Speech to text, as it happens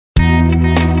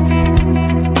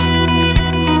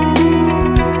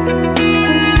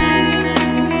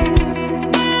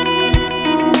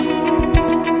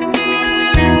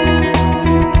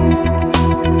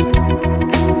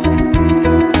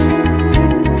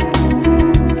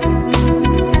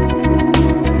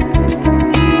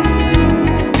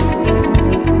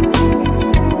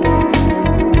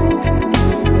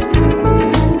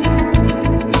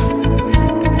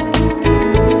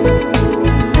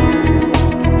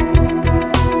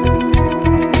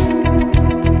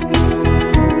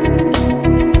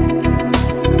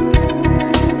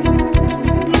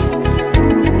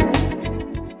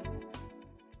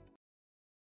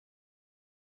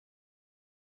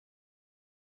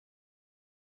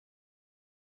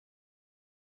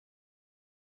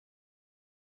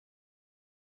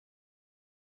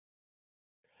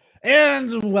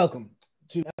And welcome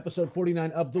to episode 49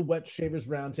 of the Wet Shavers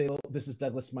Roundtable. This is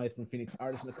Douglas Smythe from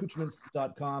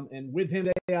PhoenixArtistsAccoutrements.com. And with him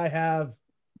today, I have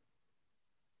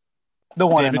the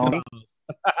one David and only. Caballos.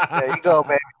 There you go,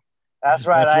 baby. That's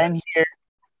right. I am here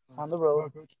on the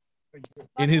road.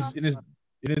 In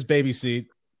his baby seat.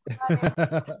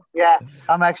 Yeah,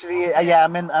 I'm actually.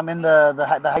 I'm in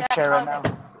the high chair right now.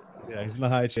 Yeah, he's in the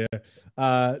high chair.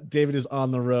 David is on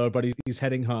the road, but he's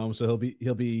heading home, so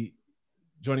he'll be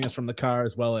joining us from the car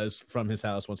as well as from his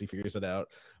house once he figures it out.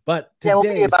 But we'll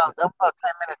be about 10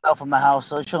 minutes out from the house,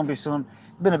 so it shouldn't be soon.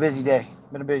 It's been a busy day.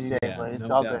 But it's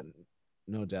all good.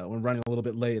 No doubt. We're running a little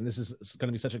bit late, and this is going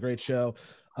to be such a great show,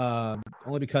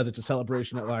 only because it's a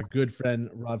celebration of our good friend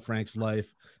Rob Franke's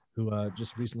life, who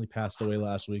just recently passed away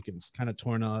last week, and it's kind of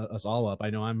torn us all up. I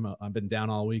know I've been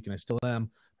down all week, and I still am.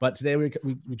 But today we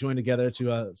joined together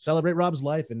to celebrate Rob's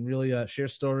life and really share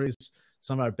stories,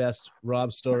 some of our best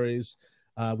Rob stories.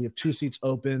 We have 2 seats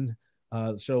open.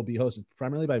 The show will be hosted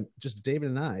primarily by just David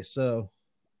and I. So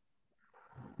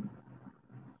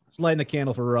just lighting a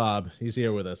candle for Rob. He's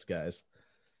here with us, guys.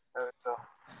 There we go.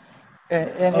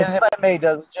 And if I may,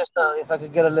 Doug, just if I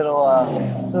could get a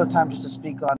little time just to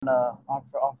speak for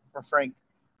Frank.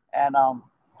 And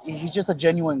he's just a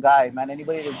genuine guy, man.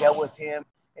 Anybody that dealt with him,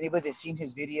 anybody that's seen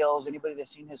his videos, anybody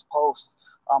that's seen his posts,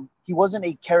 he wasn't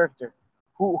a character.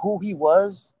 Who he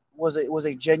was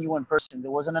a genuine person.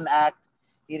 There wasn't an act.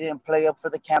 He didn't play up for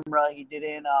the camera. He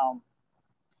didn't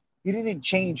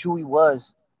change who he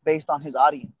was based on his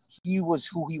audience. He was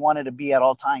who he wanted to be at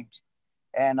all times.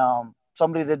 And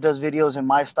somebody that does videos in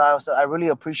my style, so I really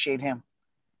appreciate him.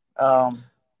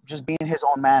 Just being his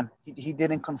own man. He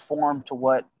didn't conform to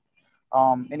what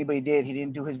anybody did. He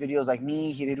didn't do his videos like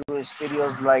me. He didn't do his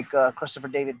videos like Christopher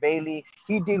David Bailey.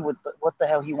 He did what the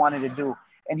hell he wanted to do.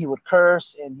 And he would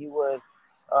curse, and he would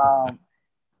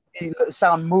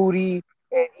sound moody,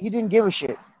 and he didn't give a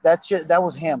shit. That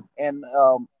was him. And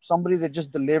somebody that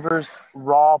just delivers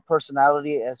raw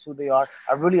personality as who they are.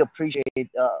 I really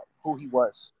appreciate who he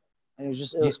was, and it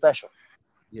was special.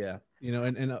 Yeah,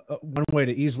 and one way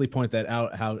to easily point that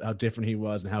out, how different he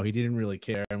was and how he didn't really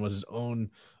care and was his own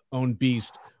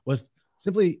beast, was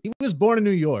simply he was born in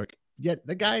New York, yet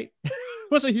the guy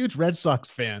was a huge Red Sox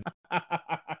fan.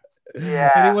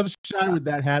 Yeah, and he wasn't shy with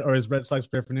that hat or his Red Sox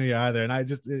paraphernalia either. And I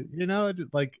just,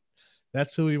 like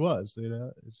that's who he was.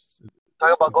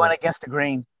 Talk about going against the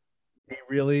grain.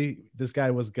 This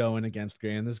guy was going against the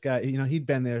grain. This guy, he'd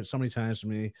been there so many times for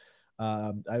me.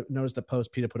 I noticed a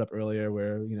post Peter put up earlier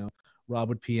where Rob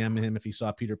would PM him if he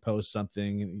saw Peter post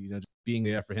something, just being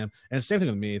there for him. And same thing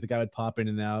with me. The guy would pop in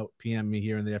and out, PM me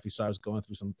here and there if he saw I was going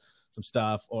through some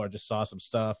stuff or just saw some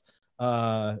stuff.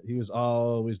 He was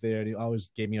always there, and he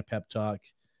always gave me a pep talk,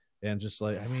 and just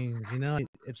like,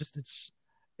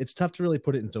 it's tough to really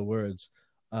put it into words.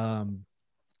 The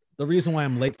reason why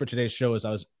I'm late for today's show is I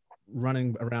was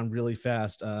running around really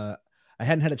fast. I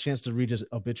hadn't had a chance to read his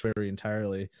obituary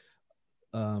entirely,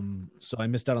 so I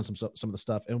missed out on some of the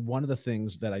stuff. And one of the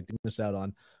things that I did miss out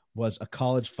on was a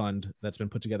college fund that's been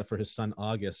put together for his son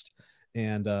August,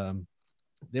 and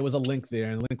there was a link there,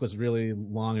 and the link was really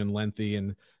long and lengthy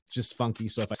and just funky.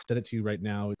 So if I said it to you right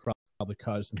now, it probably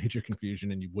caused major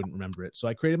confusion and you wouldn't remember it. So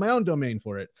I created my own domain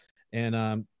for it, and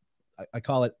I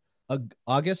call it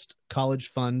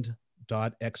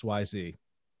augustcollegefund.xyz.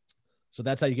 So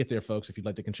that's how you get there, folks, if you'd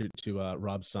like to contribute to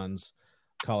Rob's son's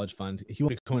college fund. He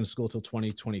won't be going to school till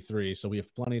 2023, so we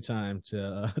have plenty of time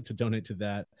to donate to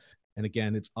that. And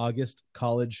again, it's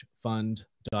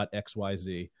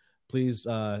augustcollegefund.xyz. Please,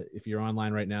 if you're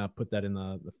online right now, put that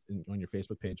on your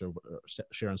Facebook page or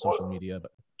share on social media.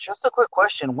 But just a quick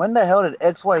question: when the hell did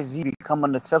XYZ become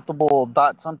an acceptable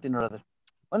dot something or other?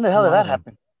 When the hell did that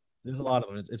happen? There's a lot of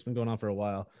them. It's been going on for a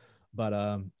while, but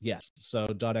yes. So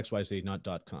 .xyz, not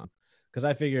 .com, because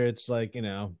I figure it's like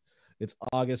it's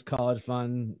August College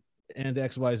Fund and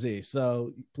XYZ.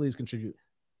 So please contribute.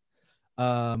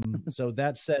 So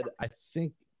that said,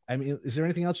 is there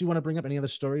anything else you want to bring up? Any other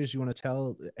stories you want to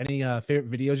tell? Any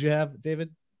favorite videos you have, David?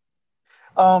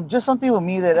 Just something with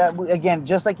me that, again,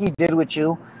 just like he did with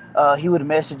you, he would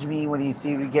message me when he'd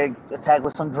see we get attacked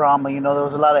with some drama. There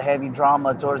was a lot of heavy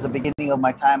drama towards the beginning of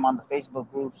my time on the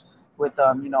Facebook groups with,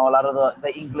 a lot of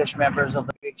the English members of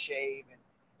the Big Shave. And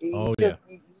he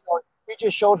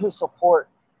just showed his support.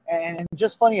 And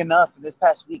just funny enough, this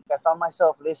past week, I found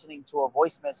myself listening to a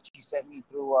voice message he sent me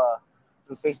through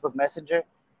Facebook Messenger.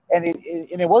 And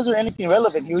it wasn't anything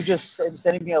relevant. He was just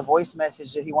sending me a voice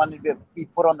message that he wanted to be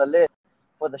put on the list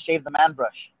for the Shave the Man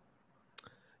brush.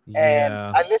 Yeah. And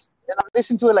I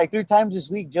listened to it like 3 times this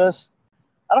week. Just,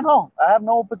 I don't know. I have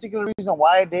no particular reason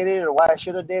why I did it or why I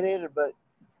should have did it, but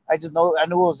I knew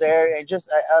it was there, and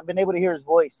I've been able to hear his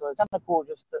voice, so it's kind of cool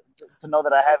just to know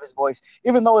that I have his voice,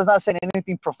 even though it's not saying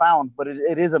anything profound, but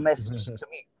it is a message to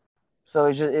me. So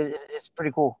it's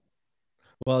pretty cool.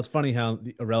 Well, it's funny how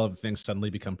the irrelevant things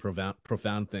suddenly become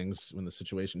profound things when the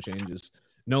situation changes.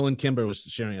 Nolan Kimber was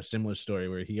sharing a similar story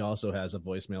where he also has a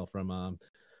voicemail from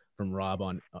Rob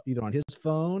on either on his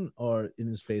phone or in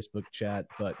his Facebook chat.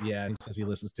 But yeah, he says he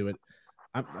listens to it.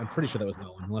 I'm pretty sure that was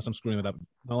Nolan, unless I'm screwing it up.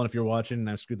 Nolan, if you're watching and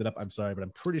I screwed that up, I'm sorry, but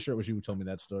I'm pretty sure it was you who told me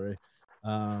that story.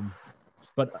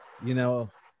 But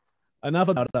enough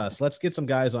about us. Let's get some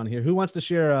guys on here. Who wants to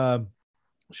share a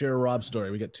Rob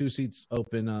story? We got 2 seats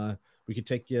open. We could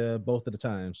take you both at a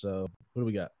time. So who do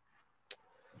we got?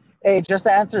 Hey, just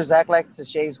to answer Zach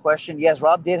Shay's question, yes,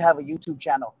 Rob did have a YouTube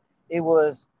channel. It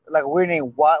was like a weird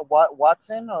name,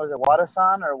 Watson, or is it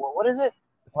Watasan, or what is it?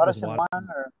 Watson one,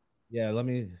 or yeah. Let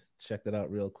me check that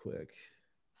out real quick.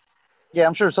 Yeah,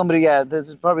 I'm sure somebody. Yeah,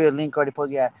 there's probably a link already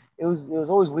posted. Yeah, it was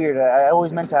always weird. I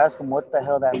always meant to ask him what the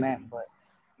hell that meant, but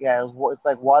yeah, it's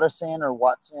like Watson or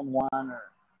Watson one or.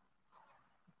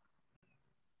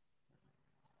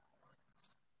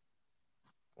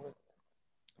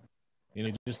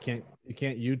 You can't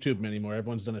YouTube him anymore.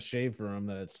 Everyone's done a shave for him.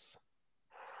 That's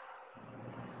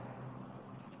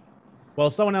well,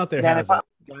 someone out there has it.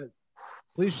 Guys,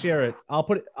 please share it. I'll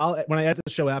when I edit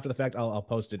the show after the fact, I'll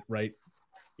post it right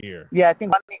here. Yeah, I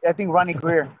think Ronnie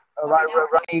Greer,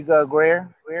 Ronnie Greer.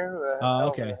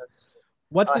 Okay.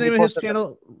 What's the name of his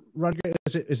channel? Ronnie,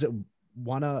 is it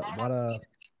Wadata?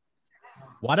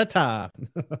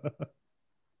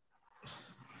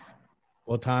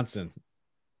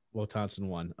 Wotanson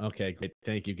one. Okay, great.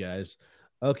 Thank you, guys.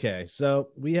 Okay, so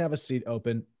we have a seat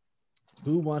open.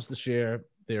 Who wants to share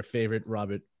their favorite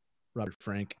Robert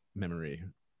Franke memory?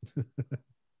 What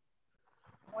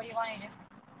do you want to do?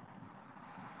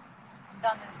 I'm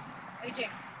done. AJ,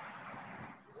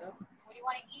 what do you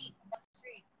want to eat? I'm on the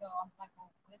street. So I'm like,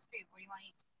 well, the street. What do you want to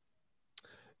eat?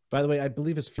 By the way, I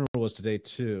believe his funeral was today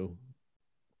too.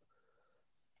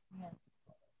 Yeah.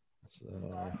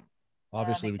 So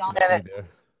obviously we can be there.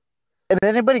 If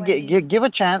anybody give a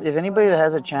chance, if anybody that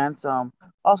has a chance,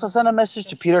 also send a message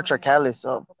to Peter Trakalis.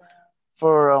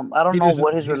 For I don't know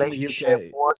what his relationship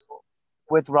was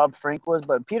with Rob Franke was,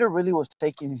 but Peter really was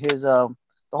taking his the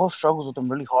whole struggles with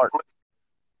him really hard.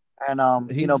 And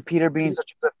Peter being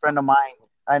such a good friend of mine,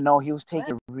 I know he was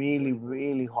taking it really,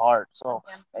 really hard. So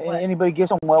anybody give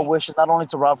some well wishes, not only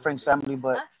to Rob Franke's family,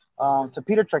 but to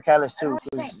Peter Trakalis too.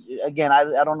 Again,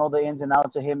 I don't know the ins and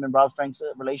outs of him and Rob Franke's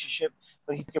relationship,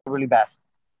 but he took it really bad.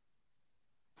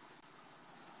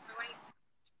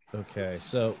 Okay,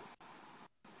 so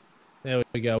there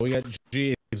we go. We got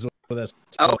Jeeves with us.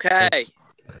 Okay.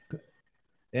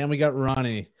 And we got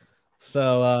Ronnie.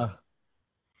 So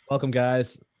welcome,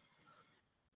 guys.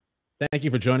 Thank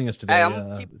you for joining us today.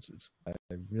 I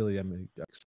really am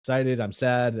excited. I'm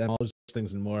sad. And all those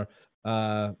things and more.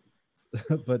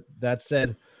 But that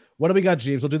said, what do we got,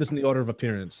 Jeeves? We'll do this in the order of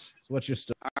appearance. So what's your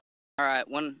story? All right.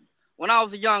 When I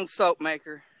was a young soap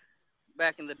maker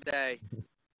back in the day,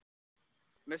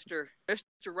 Mr.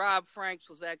 Rob Franke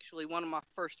was actually one of my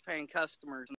first paying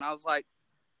customers, and I was like,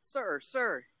 "Sir,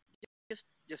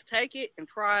 just take it and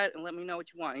try it and let me know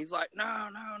what you want." And he's like,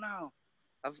 "No.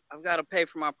 I've got to pay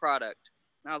for my product."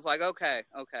 And I was like, "Okay."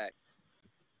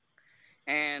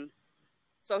 And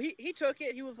so he took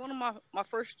it. He was one of my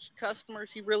first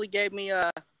customers. He really gave me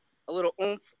a little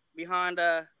oomph behind,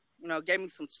 gave me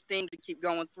some steam to keep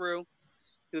going through.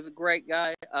 He was a great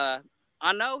guy.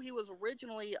 I know he was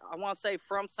originally, I want to say,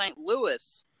 from St.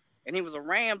 Louis, and he was a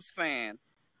Rams fan.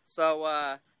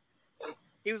 So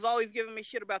he was always giving me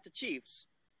shit about the Chiefs.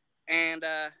 And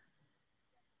I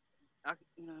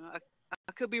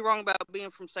could be wrong about being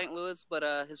from St. Louis,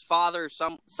 but his father,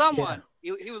 someone,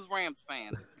 he was a Rams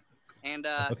fan. And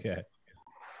okay.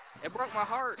 It broke my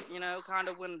heart, kind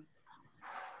of when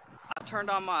I turned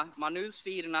on my news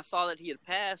feed and I saw that he had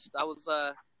passed. I was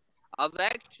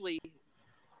actually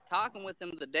talking with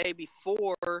him the day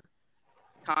before,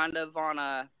 kind of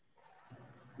on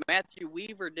Matthew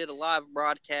Weaver did a live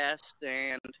broadcast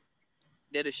and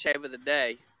did a shave of the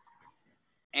day.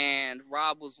 And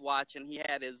Rob was watching. He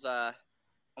had his, I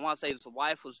want to say his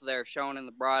wife was there showing in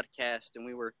the broadcast, and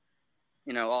we were,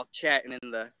 all chatting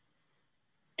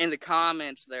in the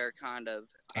comments there, kind of.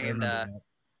 And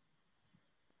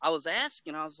I was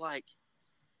asking, I was like,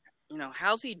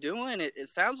 how's he doing? It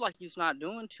sounds like he's not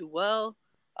doing too well.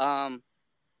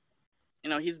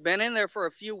 He's been in there for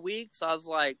a few weeks. I was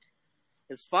like,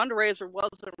 his fundraiser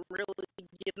wasn't really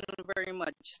getting very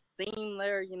much steam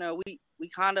there. We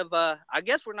kind of, I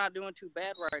guess we're not doing too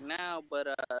bad right now, but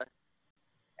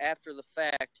after the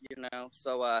fact, you know.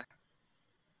 So I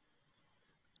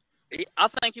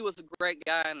think he was a great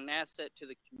guy and an asset to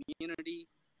the community.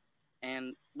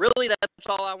 And really, that's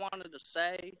all I wanted to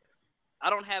say. I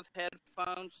don't have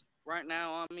headphones right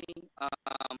now on me.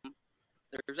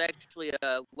 There's actually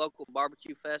a local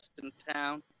barbecue fest in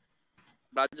town,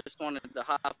 but I just wanted to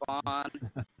hop on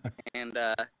and,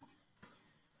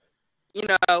 you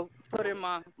know, put in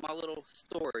my little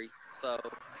story. So,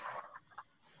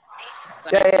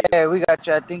 Yeah, we got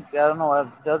you. I don't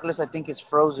know, Douglas, I think is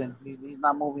frozen. He's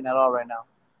not moving at all right now.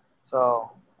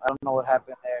 So I don't know what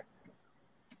happened there.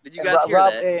 Did you guys hear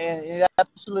Rob, that? and it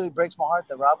absolutely breaks my heart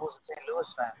that Rob was a St.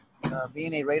 Louis fan.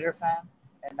 Being a Raider fan,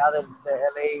 and now that the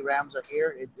LA Rams are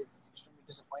here, it's extremely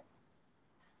disappointing.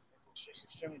 It's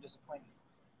extremely disappointing.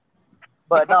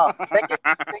 But no, thank you.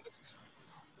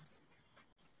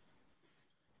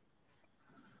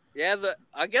 Yeah,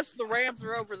 I guess the Rams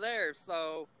are over there,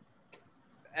 so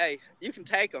hey, you can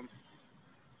take them.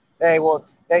 Hey, well,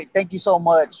 thank you so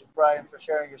much, Brian, for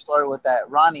sharing your story with that.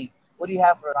 Ronnie, what do you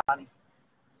have for Ronnie?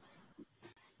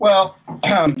 Well,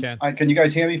 can you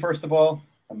guys hear me first of all?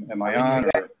 Am I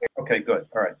on? Okay, good.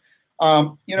 All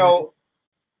right. You know.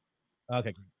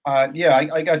 Okay. Yeah,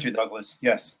 I got you, Douglas.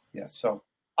 Yes. So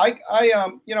I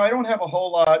don't have a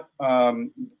whole lot.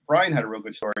 Brian had a real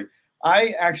good story. I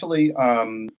actually, I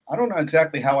don't know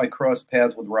exactly how I crossed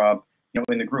paths with Rob,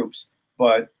 in the groups,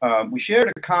 but we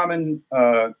shared a common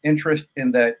interest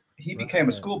in that he became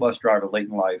a school bus driver late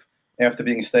in life after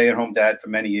being a stay-at-home dad for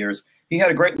many years. He had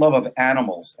a great love of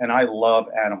animals, and I love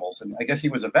animals. And I guess he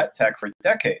was a vet tech for a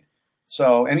decade.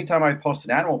 So anytime I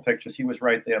posted animal pictures, he was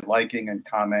right there liking and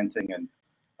commenting, and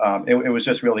it was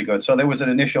just really good. So there was an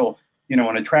initial, an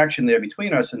attraction there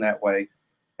between us in that way.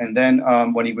 And then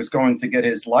when he was going to get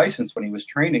his license, when he was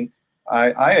training,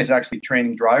 I was actually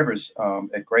training drivers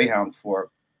at Greyhound for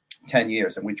 10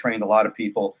 years. And we trained a lot of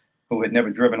people who had never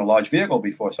driven a large vehicle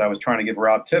before. So I was trying to give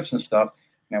Rob tips and stuff.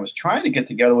 And I was trying to get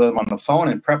together with him on the phone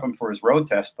and prep him for his road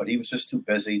test, but he was just too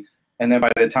busy. And then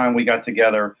by the time we got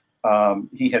together,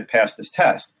 he had passed his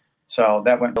test. So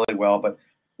that went really well. But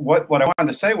what I wanted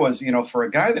to say was, for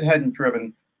a guy that hadn't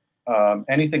driven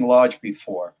anything large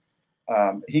before,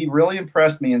 he really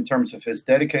impressed me in terms of his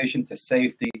dedication to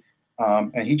safety.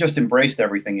 And he just embraced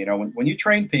everything. When you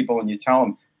train people and you tell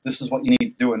them this is what you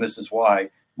need to do and this is why,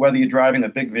 whether you're driving a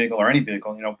big vehicle or any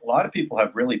vehicle, a lot of people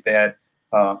have really bad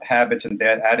habits and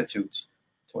bad attitudes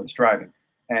towards driving.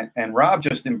 And Rob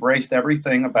just embraced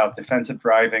everything about defensive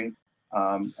driving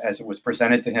as it was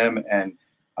presented to him. And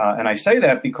I say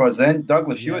that because then,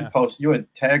 Douglas, you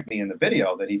had tagged me in the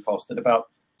video that he posted about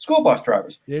school bus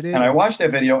drivers. And I watched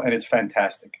that video, and it's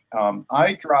fantastic.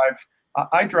 I drive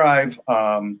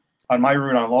on my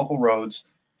route on local roads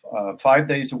 5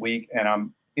 days a week, and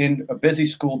I'm in a busy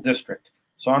school district.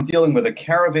 So I'm dealing with a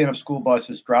caravan of school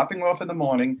buses dropping off in the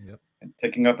morning and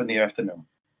picking up in the afternoon.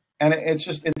 And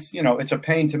it's a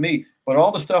pain to me. But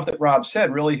all the stuff that Rob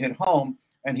said really hit home,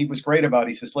 and he was great about it.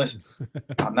 He says, listen,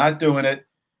 I'm not doing it.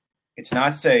 It's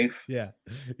not safe. Yeah,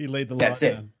 he laid the law That's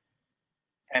down. it.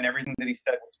 And everything that he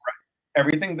said was right.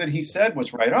 Everything that he said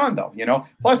was right on, though.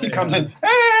 Plus he comes in,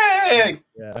 hey,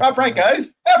 Rob Franke,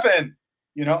 guys, effing.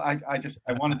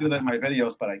 I want to do that in my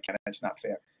videos, but I can't. It's not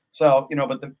fair. So,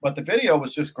 but the video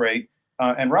was just great.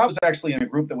 And Rob was actually in a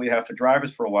group that we have for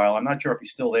drivers for a while. I'm not sure if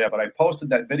he's still there, but I posted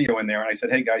that video in there and I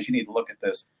said, hey guys, you need to look at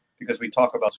this because we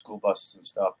talk about school buses and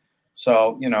stuff.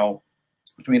 So,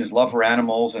 between his love for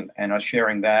animals and us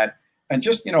sharing that, and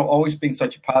just, always being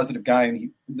such a positive guy.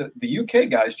 And the UK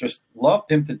guys just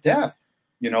loved him to death,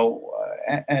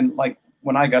 and like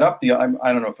when I got up, I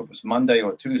don't know if it was Monday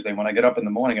or Tuesday, when I get up in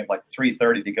the morning at like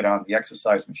 3:30 to get on the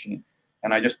exercise machine,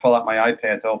 and I just pull out my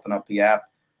iPad to open up the app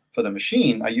for the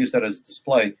machine. I use that as a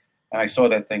display, and I saw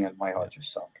that thing, and my heart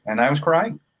just sunk, and I was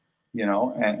crying,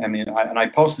 and I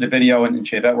posted a video in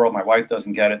Chevette World. My wife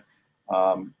doesn't get it,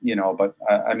 but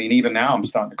I mean, even now I'm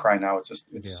starting to cry now.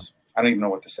 I don't even know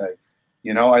what to say.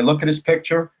 I look at his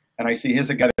picture and I see here's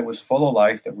a guy that was full of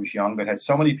life, that was young, that had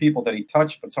so many people that he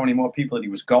touched, but so many more people that he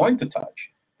was going to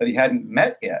touch that he hadn't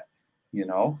met yet,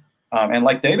 and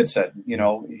like David said,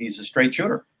 he's a straight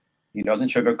shooter. He doesn't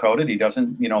sugarcoat it. He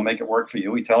doesn't, make it work for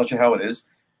you. He tells you how it is.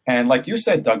 And like you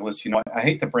said, Douglas, I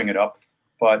hate to bring it up,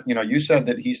 but, you said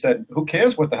that he said, who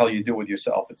cares what the hell you do with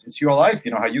yourself? It's your life.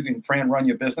 How you and Fran run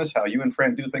your business, how you and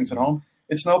Fran do things at home.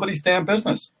 It's nobody's damn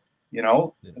business.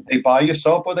 They buy your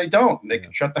soap or they don't. And they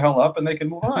can shut the hell up and they can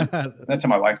move on. That's how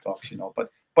my wife talks,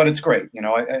 but it's great.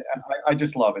 I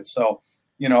just love it. So,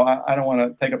 I don't want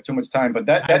to take up too much time, but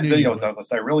that video,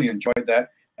 Douglas, I really enjoyed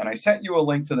that. And I sent you a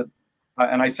link to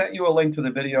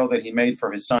the video that he made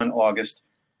for his son, August.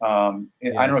 I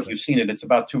don't know if you've seen it. It's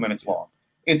about 2 minutes long.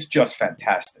 It's just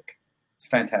fantastic. It's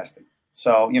fantastic.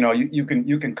 So, you know, you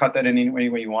can cut that in any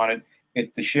way you want it.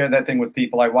 To share that thing with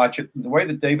people. I watch it the way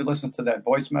that David listens to that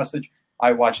voice message.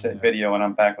 I watch that video, and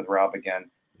I'm back with Rob again,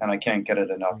 and I can't get it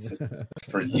enough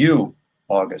for you,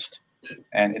 August.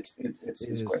 And it's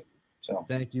great. So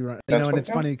thank you, Ron. You know, and it's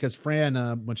funny because Fran,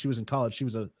 when she was in college, she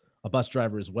was a bus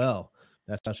driver as well.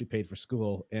 That's how she paid for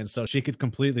school, and so she could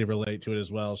completely relate to it as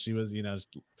well. She was, you know,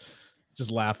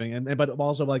 just laughing, and but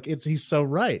also like he's so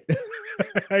right,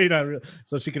 you know.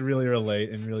 So she could really relate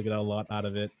and really get a lot out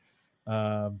of it.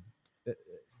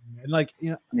 And like,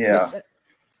 you know, yeah.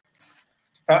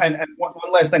 And one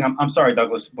last thing, I'm sorry,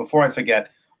 Douglas, before I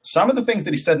forget, some of the things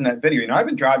that he said in that video, you know, I've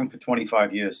been driving for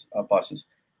 25 years, buses,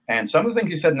 and some of the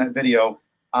things he said in that video,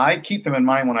 I keep them in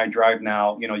mind when I drive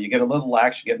now. You know, you get a little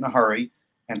lax, you get in a hurry,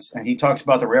 and he talks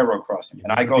about the railroad crossing,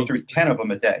 and I go through 10 of them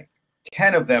a day.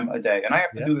 10 of them a day. And I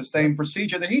have to do the same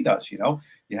procedure that he does. You know,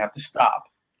 you have to stop.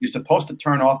 You're supposed to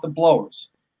turn off the blowers.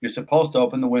 You're supposed to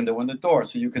open the window and the door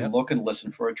so you can look and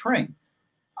listen for a train.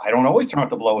 I don't always turn off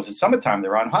the blowers. It's summertime.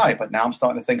 They're on high. But now I'm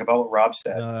starting to think about what Rob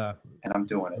said. And I'm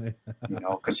doing it, you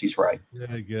know, because he's right.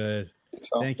 Very good.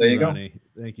 So, Thank there you, you Ronnie.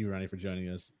 Thank you, Ronnie, for joining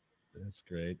us. That's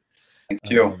great. Thank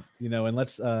you. You know, and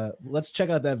let's check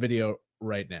out that video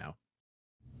right now.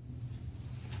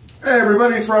 Hey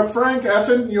everybody, it's Rob Franke,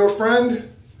 effing your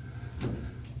friend.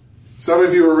 Some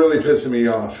of you are really pissing me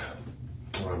off.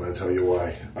 Well, I'm going to tell you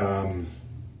why.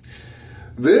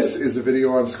 This is a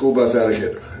video on school bus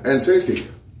etiquette and safety.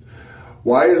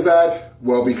 Why is that?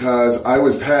 Well, because I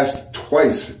was passed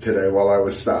twice today while I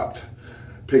was stopped.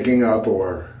 Picking up,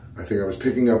 or I think I was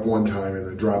picking up one time and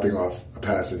then dropping off a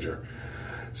passenger.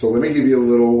 So let me give you a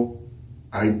little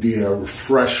idea,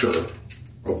 refresher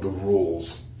of the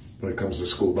rules when it comes to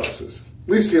school buses,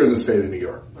 at least here in the state of New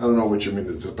York. I don't know what your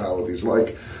municipality's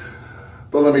like,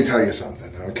 but let me tell you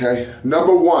something, okay?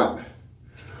 Number one,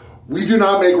 we do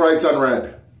not make rights on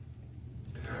red.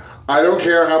 I don't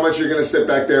care how much you're gonna sit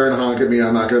back there and honk at me,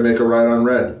 I'm not gonna make a right on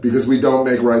red, because we don't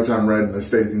make rights on red in the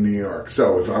state of New York.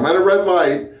 So if I'm at a red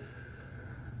light,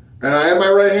 and I have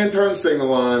my right-hand turn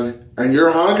signal on, and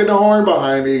you're honking the horn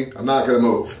behind me, I'm not gonna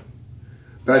move.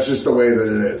 That's just the way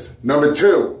that it is. Number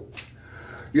two,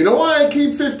 you know why I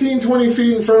keep 15, 20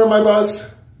 feet in front of my bus?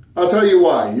 I'll tell you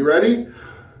why. You ready?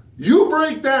 You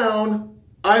break down,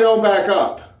 I don't back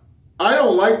up. I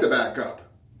don't like to back up.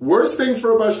 Worst thing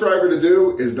for a bus driver to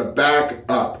do is to back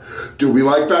up. Do we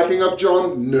like backing up,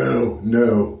 John?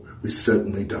 No, we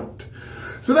certainly don't.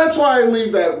 So that's why I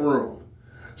leave that room.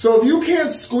 So if you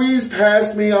can't squeeze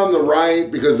past me on the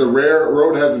right because the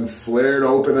road hasn't flared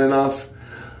open enough,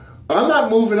 I'm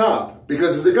not moving up.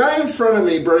 Because if the guy in front of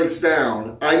me breaks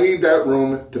down, I need that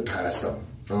room to pass them,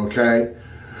 okay?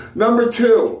 Number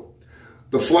two,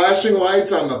 the flashing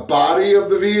lights on the body of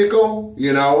the vehicle,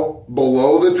 you know,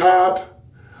 below the top,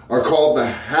 are called the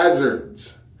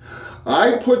hazards.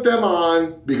 I put them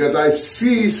on because I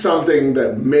see something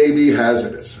that may be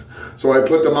hazardous. So I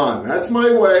put them on. That's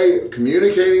my way of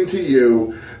communicating to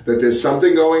you that there's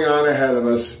something going on ahead of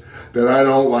us that I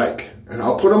don't like. And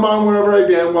I'll put them on whenever I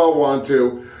damn well want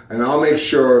to. And I'll make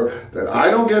sure that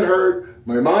I don't get hurt,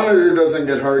 my monitor doesn't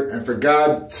get hurt, and for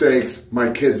God's sakes,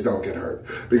 my kids don't get hurt.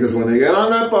 Because when they get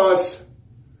on that bus,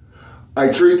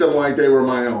 I treat them like they were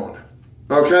my own.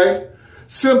 Okay?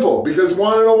 Simple. Because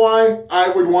want to know why? I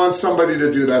would want somebody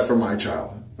to do that for my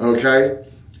child. Okay?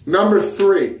 Number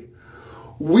three,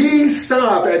 we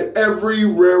stop at every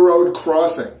railroad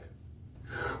crossing.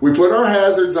 We put our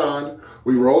hazards on,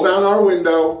 we roll down our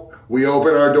window, we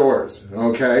open our doors.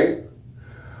 Okay?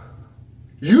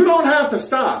 You don't have to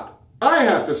stop. I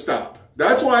have to stop.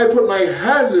 That's why I put my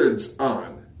hazards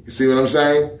on. You see what I'm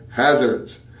saying?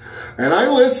 Hazards. And I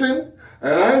listen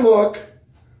and I look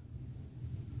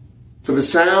for the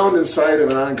sound and sight of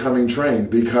an oncoming train,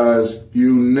 because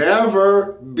you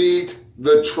never beat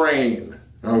the train.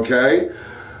 Okay?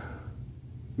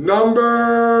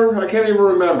 I can't even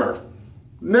remember.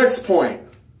 Next point.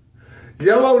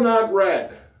 Yellow, not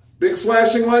red. Big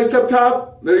flashing lights up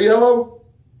top, they're yellow.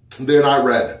 They're not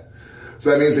red. So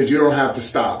that means that you don't have to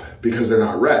stop because they're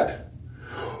not red.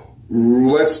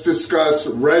 Let's discuss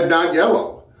red, not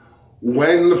yellow.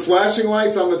 When the flashing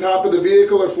lights on the top of the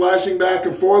vehicle are flashing back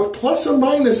and forth, plus or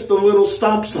minus the little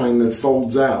stop sign that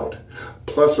folds out,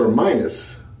 plus or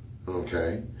minus,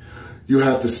 okay, you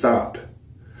have to stop.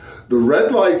 The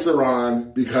red lights are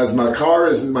on because my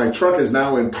truck is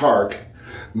now in park.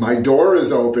 My door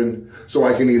is open, so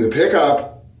I can either pick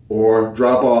up or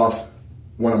drop off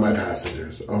one of my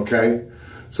passengers, okay?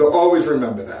 So always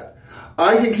remember that.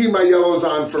 I can keep my yellows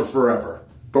on for forever,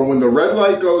 But when the red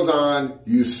light goes on,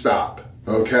 you stop,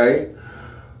 okay?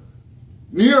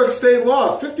 New York State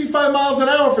law, 55 miles an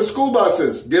hour for school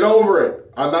buses. Get over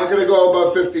it. I'm not going to go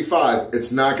above 55.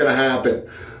 It's not going to happen.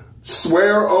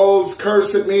 Swear, oaths,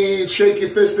 curse at me, shake your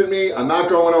fist at me. I'm not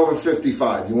going over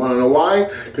 55. You want to know why?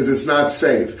 Because it's not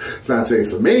safe. It's not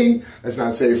safe for me. It's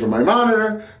not safe for my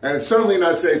monitor. And it's certainly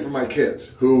not safe for my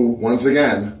kids, who, once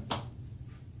again,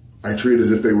 I treat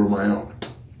as if they were my own.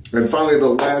 And finally, the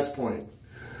last point.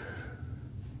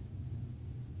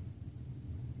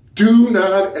 Do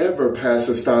not ever pass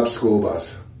a stopped school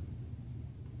bus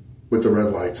with the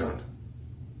red lights on.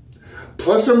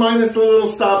 Plus or minus the little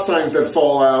stop signs that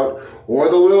fall out or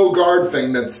the little guard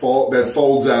thing that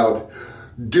folds out.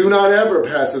 Do not ever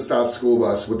pass a stopped school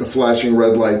bus with the flashing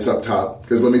red lights up top.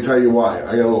 Because let me tell you why.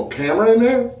 I got a little camera in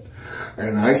there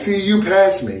and I see you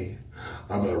pass me.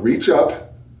 I'm going to reach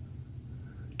up,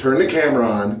 turn the camera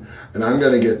on, and I'm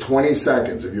going to get 20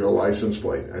 seconds of your license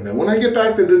plate. And then when I get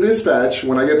back to the dispatch,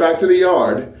 when I get back to the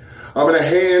yard, I'm going to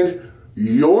hand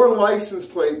your license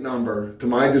plate number to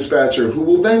my dispatcher, who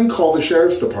will then call the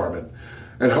sheriff's department.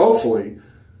 And hopefully,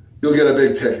 you'll get a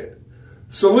big ticket.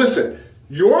 So listen,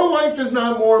 your life is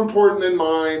not more important than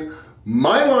mine.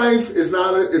 My life is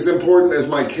not as important as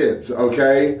my kids,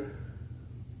 okay?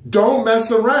 Don't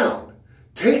mess around.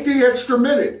 Take the extra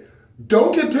minute.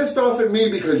 Don't get pissed off at me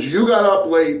because you got up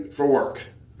late for work,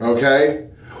 okay?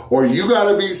 Or you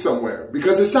got to be somewhere,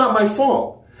 because it's not my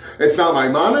fault. It's not my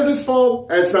monitor's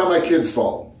fault, and it's not my kid's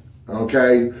fault,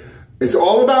 okay? It's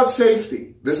all about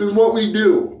safety. This is what we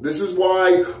do. This is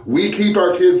why we keep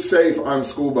our kids safe on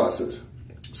school buses.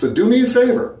 So do me a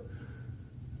favor.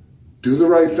 Do the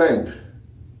right thing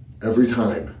every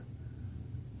time.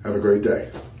 Have a great day.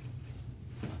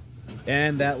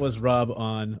 And that was Rob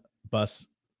on bus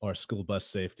or school bus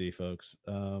safety, folks.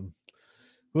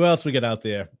 Who else we get out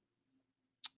there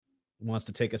wants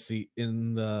to take a seat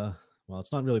in the, well,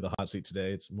 it's not really the hot seat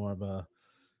today. It's more of a,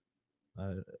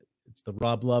 it's the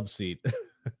Rob Love seat.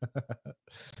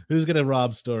 Who's got a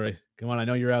Rob story? Come on, I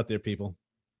know you're out there, people.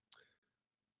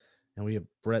 And we have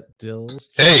Brett Dills.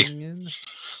 Hey. In.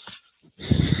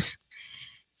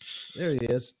 There he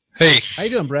is. Hey. How you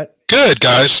doing, Brett? Good,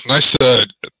 guys. Nice to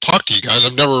talk to you guys.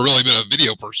 I've never really been a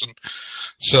video person.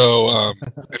 So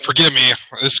forgive me.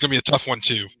 This is going to be a tough one,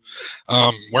 too.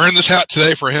 Wearing this hat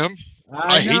today for him.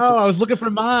 I know. I was looking for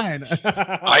mine.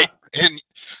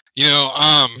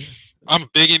 I'm a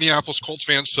big Indianapolis Colts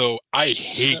fan, so I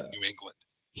hate New England.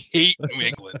 Hate New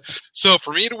England. So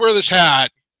for me to wear this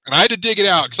hat, and I had to dig it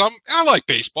out because I like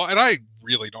baseball, and I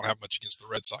really don't have much against the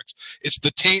Red Sox. It's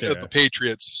the taint of the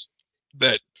Patriots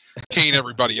that taint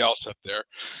everybody else up there.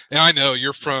 And I know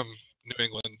you're from New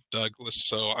England, Douglas,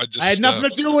 so I had nothing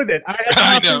to do with it.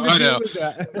 I know.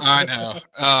 I know.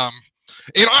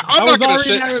 I'm was not going to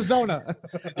say in Arizona.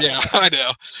 Yeah, I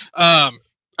know.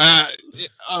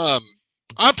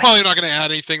 I'm probably not going to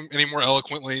add anything any more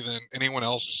eloquently than anyone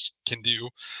else can do.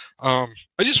 I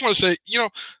just want to say,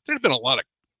 there's been a lot of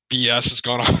BS that's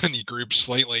gone on in the groups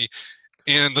lately,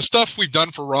 and the stuff we've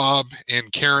done for Rob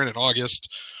and Karen in August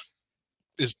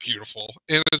is beautiful,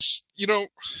 and it's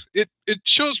it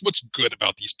shows what's good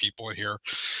about these people in here.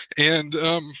 And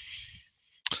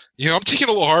I'm taking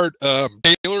a little hard.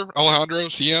 Taylor Alejandro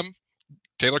CM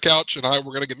Taylor Couch and I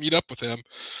were going to meet up with him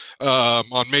on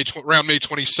around May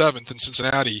 27th in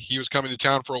Cincinnati. He was coming to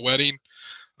town for a wedding.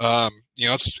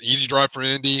 It's an easy drive from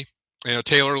Indy.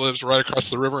 Taylor lives right across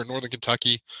the river in northern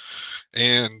Kentucky,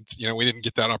 and we didn't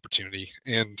get that opportunity,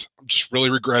 and I'm just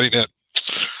really regretting it.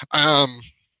 I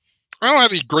don't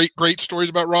have any great stories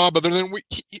about Rob other than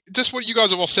just what you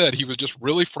guys have all said. He was just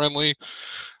really friendly,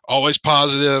 always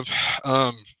positive.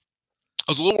 I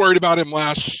was a little worried about him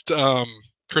last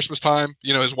Christmas time.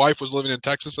 His wife was living in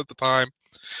Texas at the time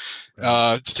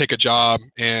to take a job,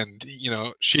 and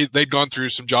they'd gone through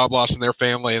some job loss in their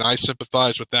family, and I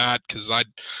sympathized with that because I'd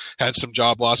had some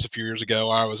job loss a few years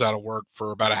ago. I was out of work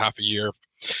for about a half a year.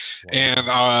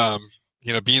 Wow.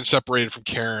 And being separated from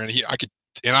Karen,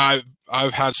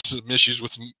 I've had some issues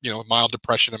with mild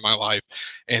depression in my life,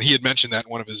 and he had mentioned that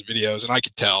in one of his videos, and I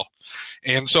could tell.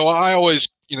 And so I always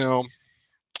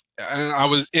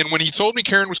and when he told me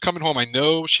Karen was coming home, I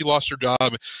know she lost her job,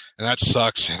 and that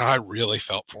sucks, and I really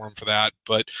felt for him for that.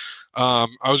 But I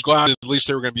was glad at least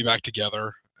they were going to be back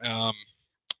together.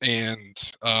 And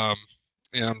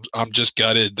I'm just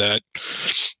gutted that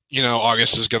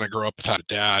August is going to grow up without a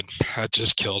dad. That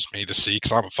just kills me to see,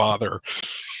 because I'm a father,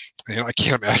 and I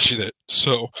can't imagine it.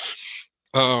 So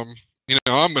I'm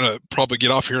going to probably get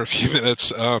off here in a few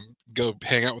minutes, go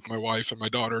hang out with my wife and my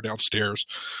daughter downstairs.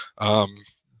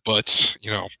 But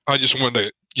I just wanted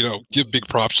to give big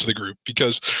props to the group,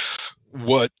 because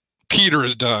what Peter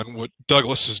has done, what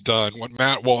Douglas has done, what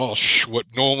Matt Walsh, what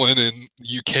Nolan in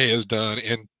UK has done,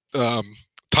 and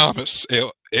Thomas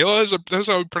Ayla, that's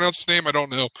how we pronounce his name. I don't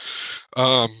know.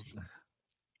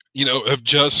 Have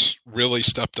just really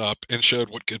stepped up and showed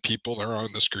what good people there are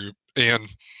in this group. And,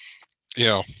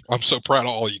 I'm so proud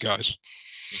of all you guys.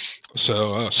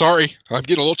 So sorry, I'm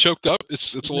getting a little choked up.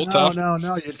 It's a little tough. No,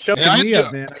 you're choking me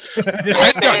up, man.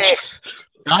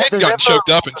 I hadn't gotten choked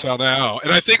up until now,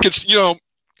 and I think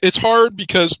it's hard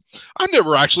because I've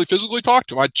never actually physically talked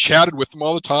to him. I chatted with him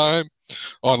all the time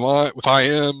online with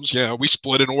IMs. We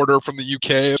split an order from the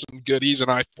UK of some goodies, and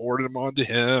I forwarded them on to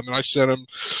him, and I sent him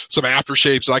some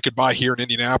aftershaves that I could buy here in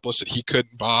Indianapolis that he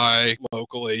couldn't buy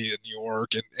locally in New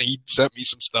York, and he sent me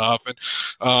some stuff, and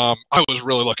I was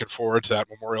really looking forward to that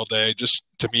Memorial Day just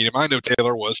to meet him. I know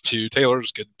Taylor was too.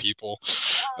 Taylor's good people.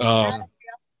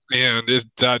 And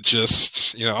that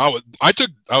just, I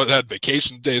had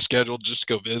vacation day scheduled just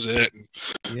to go visit. And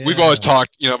we've always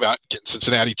talked, about getting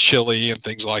Cincinnati chili and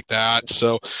things like that.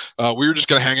 So we were just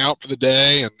going to hang out for the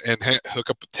day and hook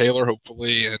up with Taylor,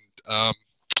 hopefully. And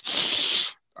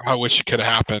I wish it could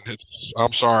have happened.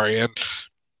 I'm sorry. And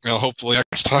hopefully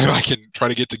next time I can try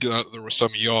to get together with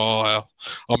some of y'all.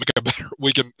 I'll make a better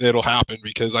weekend. It'll happen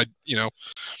because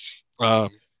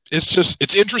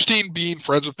it's interesting being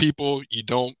friends with people you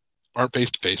aren't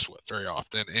face to face with very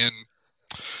often,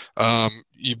 and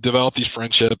you've developed these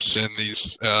friendships and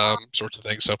these sorts of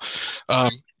things. So,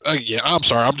 I'm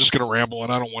sorry, I'm just going to ramble,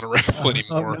 and I don't want to ramble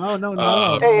anymore.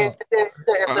 No. Hey, if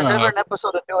there's ever an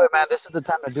episode to do it, man, this is the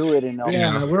time to do it.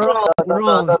 We're all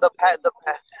the passion,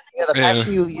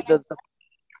 the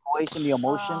voice and the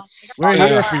emotion. We're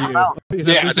here for you.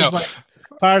 This is like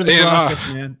part of the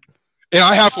process, man. And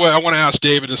I want to ask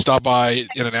David to stop by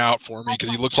In and Out for me,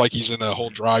 because he looks like he's in a whole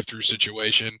drive-through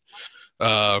situation.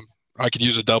 I could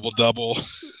use a double-double.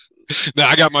 No,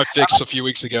 I got my fix a few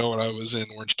weeks ago when I was in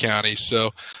Orange County. So,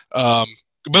 but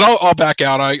I'll back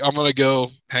out. I'm going to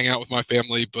go hang out with my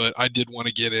family, but I did want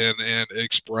to get in and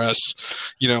express,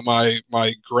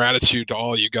 my gratitude to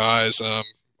all you guys.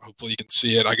 Hopefully you can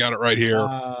see it. I got it right here.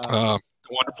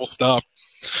 Wonderful stuff.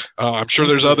 I'm sure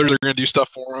there's others that are going to do stuff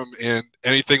for him, and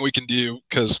anything we can do,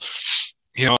 because,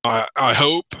 I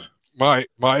hope, my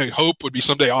hope would be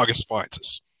someday August finds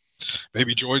us.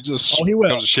 Maybe joins us. Oh, he will.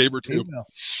 Becomes a shaver too.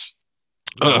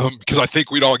 Because I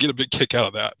think we'd all get a big kick out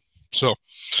of that. So,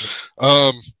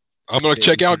 I'm going to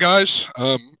check out, guys.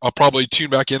 I'll probably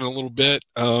tune back in a little bit.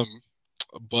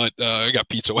 But I got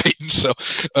pizza waiting. So,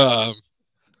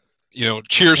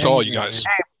 cheers to all you guys.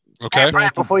 Okay. Hey,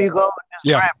 Brian, before you go,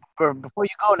 before you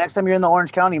go, next time you're in the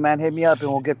Orange County, man, hit me up and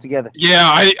we'll get together. Yeah,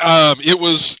 I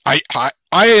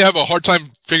have a hard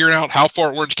time figuring out how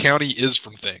far Orange County is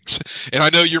from things, and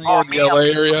I know you're more in the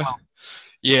LA area.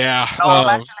 Yeah.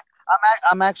 No,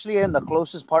 I'm actually in the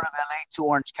closest part of LA to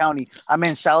Orange County. I'm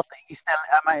in southeast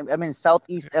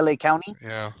LA County.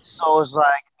 Yeah. So it's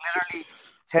like literally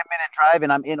 10-minute drive,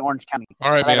 and I'm in Orange County.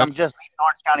 All right, man. I'm just leaving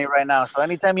Orange County right now. So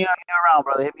anytime you're around,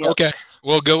 brother, hit me up. Okay.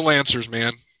 Well, go Lancers,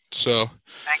 man. So.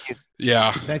 Thank you.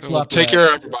 Yeah. Thanks a lot. Take care,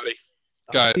 everybody.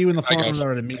 See you in the phone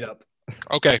or to meet up.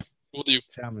 Okay. We'll do.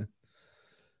 Ciao, man.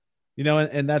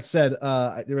 And that said,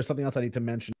 there was something else I need to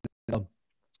mention.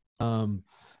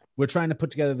 We're trying to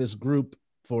put together this group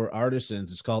for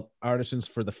artisans. It's called Artisans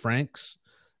for the Franks,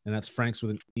 and that's Franks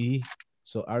with an E.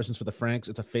 So Artisans for the Franks.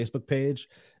 It's a Facebook page,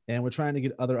 and we're trying to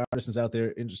get other artisans out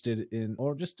there interested in,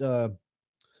 or just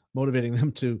motivating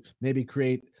them to maybe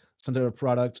create some type of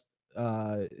product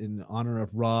in honor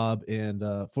of Rob and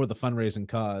for the fundraising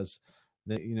cause.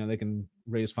 That they can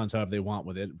raise funds however they want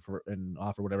with it and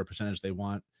offer whatever percentage they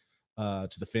want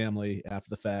to the family after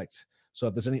the fact. So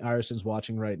if there's any artisans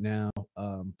watching right now,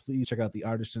 please check out the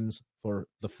Artisans for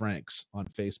the Franks on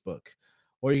Facebook,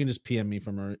 or you can just PM me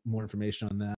for more information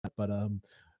on that. But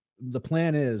the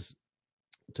plan is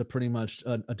to pretty much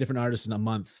a different artisan a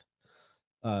month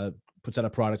puts out a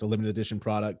product, a limited edition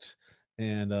product,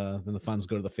 and then the funds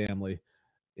go to the family.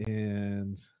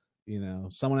 And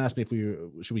someone asked me if we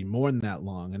should we mourn that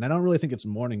long, and I don't really think it's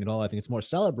mourning at all. I think it's more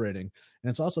celebrating, and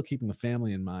it's also keeping the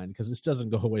family in mind, because this doesn't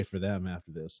go away for them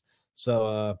after this.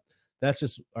 So that's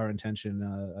just our intention.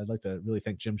 I'd like to really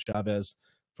thank Jim Chavez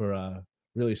for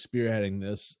really spearheading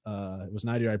this. It was an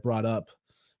idea I brought up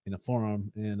in a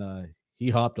forum, and he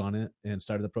hopped on it and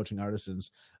started approaching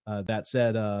artisans. That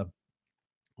said,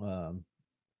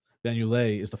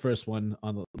 Vanulay is the first one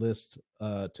on the list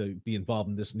to be involved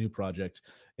in this new project,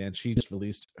 and she just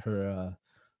released her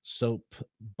soap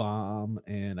bomb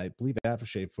and I believe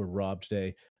aftershave for Rob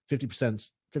today. 50%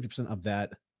 of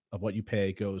that of what you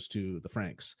pay goes to the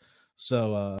Franks.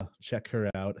 So check her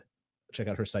out. Check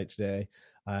out her site today.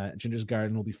 Ginger's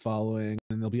Garden will be following,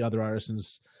 and there'll be other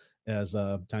artisans as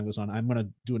time goes on. I'm going to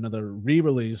do another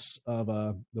re-release of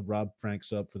the Rob Franke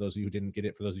sub for those of you who didn't get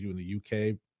it. For those of you in the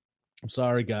UK, I'm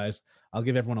sorry, guys. I'll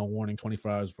give everyone a warning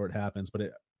 24 hours before it happens, but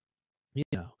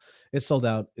it's sold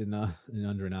out in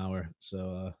under an hour.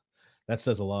 So that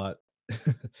says a lot.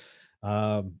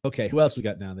 Okay, who else we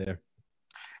got down there?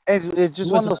 It's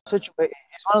just one of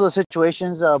those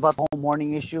situations about the whole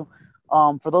mourning issue.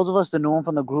 For those of us that know him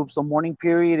from the groups, the mourning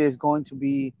period is going to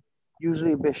be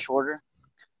usually a bit shorter,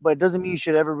 but it doesn't mean you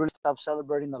should ever really stop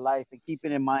celebrating the life and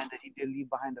keeping in mind that he did leave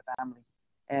behind a family.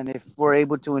 And if we're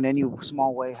able to in any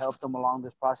small way help them along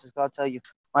this process, I'll tell you,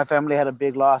 my family had a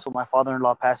big loss with my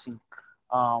father-in-law passing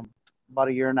about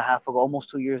a year and a half ago, almost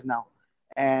 2 years now,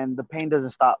 and the pain doesn't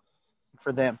stop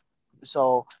for them.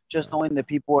 So just knowing that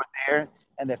people are there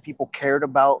and that people cared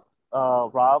about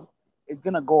Rob is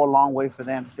gonna go a long way for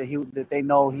them. That they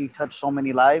know he touched so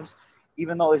many lives,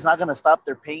 even though it's not gonna stop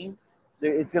their pain.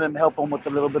 It's gonna help them with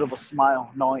a little bit of a smile,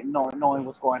 knowing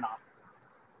what's going on.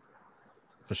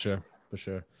 For sure.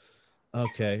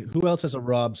 Okay, who else has a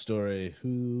Rob story?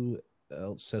 Who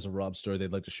else has a Rob story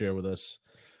they'd like to share with us?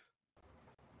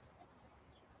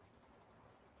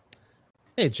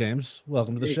 Hey, James,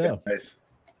 welcome to the show. Guys.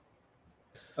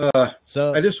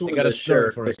 So I just wanted to share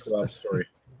a quick Rob story.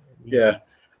 Yeah.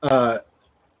 I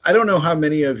don't know how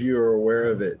many of you are aware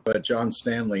of it, but John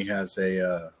Stanley has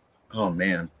a, oh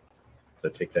man,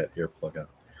 gotta take that earplug out.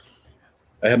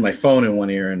 I had my phone in one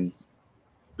ear and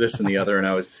this in the other, and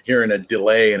I was hearing a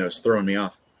delay and it was throwing me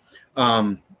off.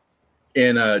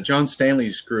 In John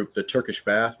Stanley's group, the Turkish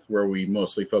Bath, where we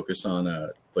mostly focus on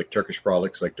like Turkish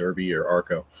products like Derby or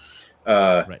Arco,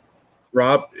 right.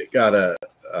 Rob got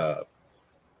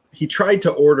he tried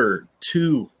to order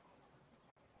 2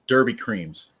 Derby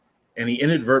creams, and he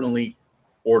inadvertently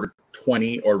ordered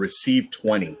 20 or received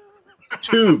 20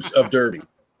 tubes of Derby.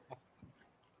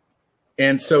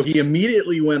 And so he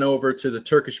immediately went over to the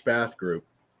Turkish Bath group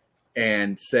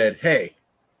and said, hey,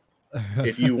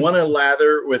 if you want to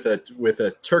lather with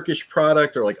a Turkish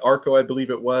product or like Arco, I believe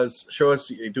it was, show us,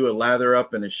 you do a lather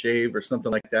up and a shave or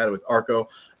something like that with Arco,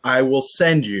 I will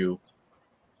send you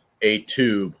a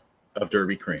tube of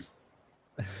Derby cream.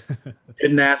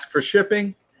 Didn't ask for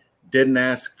shipping, didn't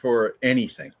ask for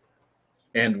anything.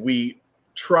 And we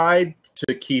tried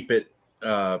to keep it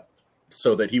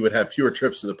so that he would have fewer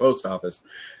trips to the post office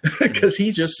because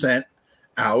he just sent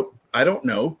out, I don't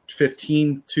know,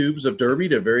 15 tubes of Derby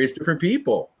to various different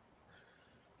people.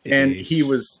 And he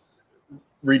was,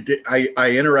 I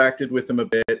interacted with him a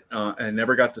bit. I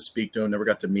never got to speak to him, never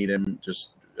got to meet him, just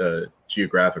a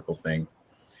geographical thing.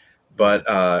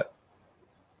 But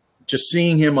just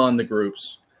seeing him on the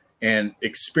groups and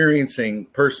experiencing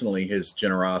personally his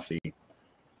generosity,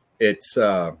 it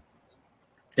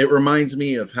reminds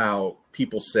me of how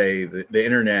people say that the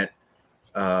internet,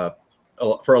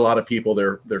 for a lot of people,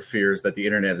 their fears that the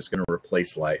internet is going to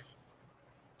replace life,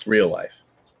 real life.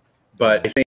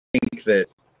 But I think that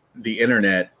the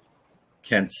internet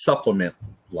can supplement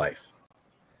life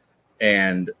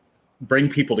and bring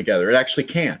people together. It actually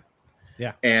can.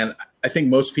 Yeah. And I think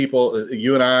most people,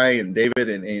 you and I and David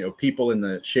and people in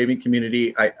the shaving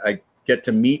community, I get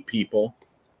to meet people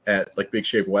at like Big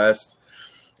Shave West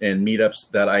and meetups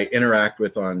that I interact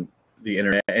with on the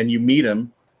internet, and you meet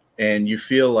them and you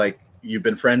feel like you've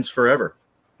been friends forever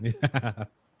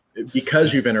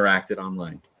because you've interacted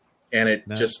online, and it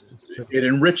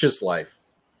enriches life.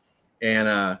 And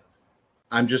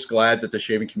I'm just glad that the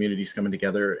shaving community is coming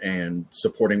together and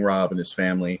supporting Rob and his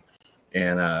family.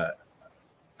 And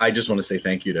I just want to say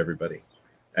thank you to everybody.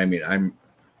 I mean,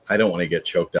 I don't want to get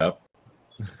choked up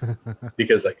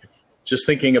because like just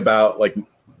thinking about like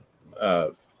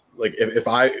if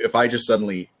I just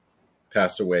suddenly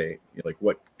passed away, like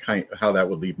how that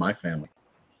would leave my family.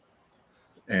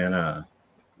 And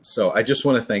so I just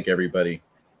want to thank everybody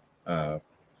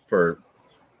for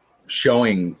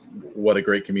showing what a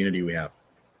great community we have.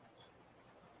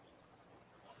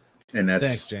 And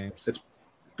thanks, James.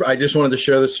 I just wanted to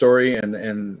share the story,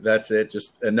 and that's it.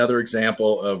 Just another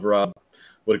example of Rob,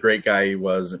 what a great guy he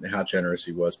was, and how generous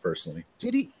he was personally.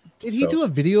 Did he do a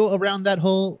video around that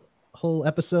whole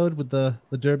episode with the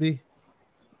Derby?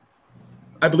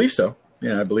 I believe so.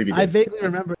 Yeah, I believe he did. I vaguely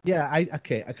remember. Yeah,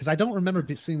 because I don't remember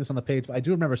seeing this on the page, but I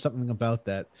do remember something about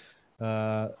that.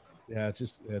 Yeah,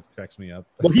 it cracks me up.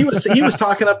 Well, he was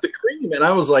talking up the cream, and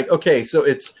I was like, okay, so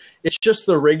it's just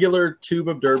the regular tube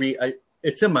of Derby.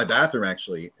 It's in my bathroom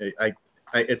actually.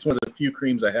 It's one of the few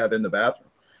creams I have in the bathroom,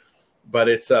 but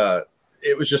it's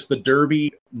it was just the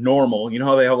Derby normal. You know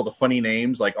how they have all the funny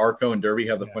names, like Arco and Derby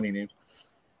have the funny names,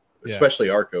 especially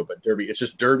Arco, but Derby, it's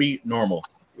just Derby normal,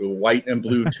 white and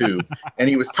blue tube. And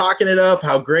he was talking it up,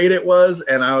 how great it was.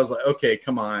 And I was like, okay,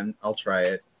 come on, I'll try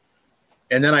it.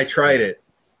 And then I tried it,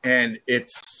 and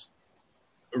it's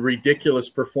a ridiculous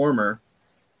performer.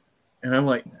 And I'm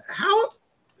like, how?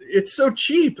 It's so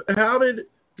cheap. How did,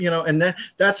 and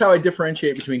that's how I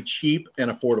differentiate between cheap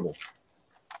and affordable.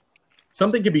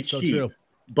 Something can be cheap,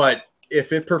 but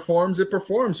if it performs, it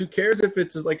performs. Who cares if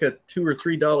it's like a $2 or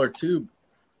 $3 tube?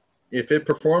 If it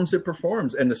performs, it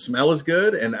performs. And the smell is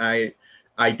good. And I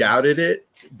doubted it,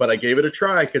 but I gave it a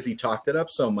try because he talked it up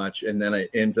so much. And then it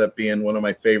ends up being one of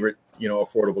my favorite,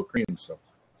 affordable creams. So,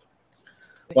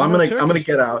 well, I'm gonna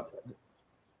get out.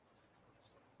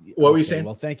 What were you saying?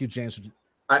 Well, thank you, James.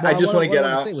 I just want to get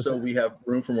out so we have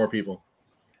room for more people.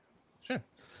 Sure.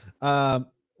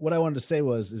 What I wanted to say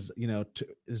is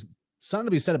something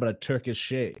to be said about a Turkish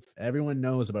shave. Everyone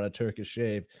knows about a Turkish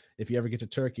shave. If you ever get to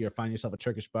Turkey or find yourself a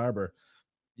Turkish barber,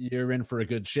 you're in for a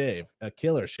good shave, a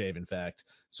killer shave, in fact.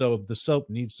 So the soap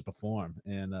needs to perform,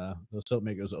 and those soap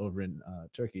makers over in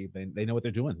Turkey, they know what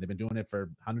they're doing. They've been doing it for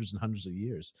hundreds and hundreds of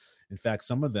years. In fact,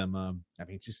 some of them,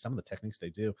 just some of the techniques they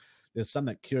do. There's some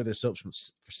that cure their soaps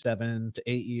for 7 to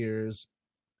 8 years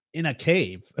in a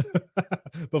cave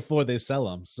before they sell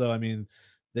them. So,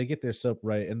 they get their soap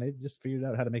right, and they've just figured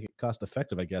out how to make it cost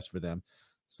effective, I guess, for them.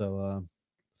 So,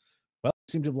 well,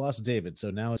 it seemed to have lost David.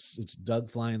 So now it's Doug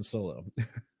flying solo.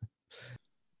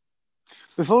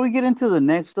 Before we get into the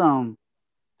next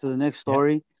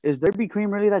story, is Derby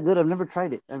cream really that good? I've never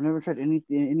tried it. I've never tried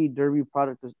any Derby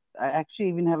product. I actually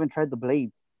even haven't tried the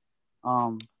blades.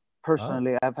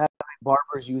 Personally, I've had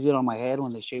barbers use it on my head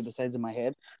when they shave the sides of my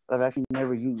head, but I've actually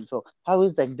never used it. So how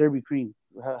is that Derby cream?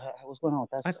 What's going on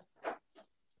with that stuff?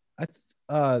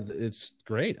 It's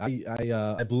great.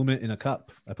 I bloom it in a cup.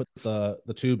 I put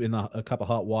the tube in a cup of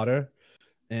hot water,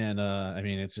 and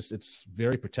it's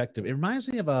very protective. It reminds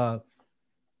me of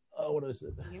what is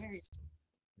it?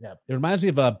 Yeah, it reminds me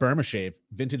of a Burma shave,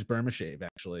 vintage Burma shave,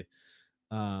 actually,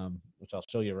 which I'll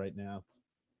show you right now.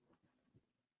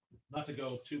 Not to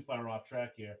go too far off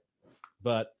track here,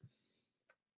 but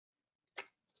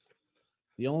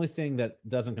the only thing that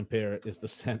doesn't compare is the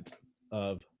scent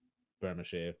of Burma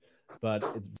shave, but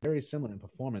it's very similar in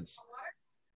performance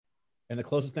and the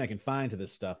closest thing I can find to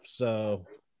this stuff. So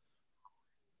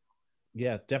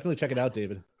yeah, definitely check it out,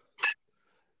 David,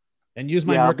 and use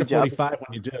my Merca 45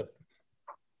 when you do.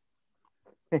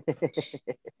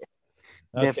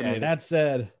 Okay, that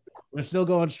said, we're still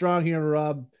going strong here,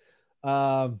 Rob.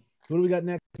 Who do we got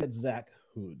next? It's Zach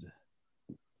Hood.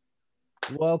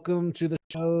 Welcome to the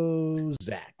show,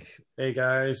 Zach. Hey,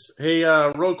 guys. Hey,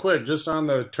 real quick, just on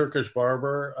the Turkish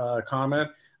barber comment.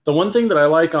 The one thing that I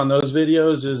like on those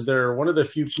videos is they're one of the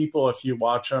few people, if you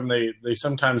watch them, they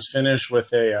sometimes finish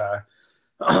with a,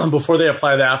 before they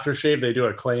apply the aftershave, they do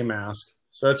a clay mask.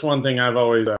 So that's one thing I've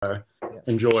always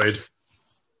enjoyed.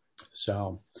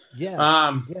 So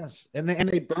yes, and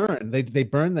they burn. They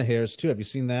burn the hairs too. Have you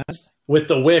seen that? With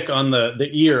the wick on the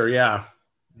ear, yeah,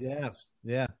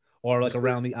 or like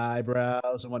around the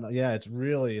eyebrows and whatnot. Yeah,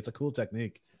 it's a cool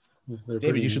technique.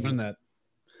 David, you should learn that.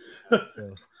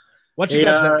 So, what you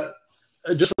got?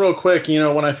 Just real quick,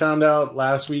 when I found out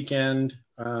last weekend,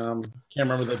 can't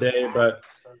remember the day, but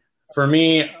for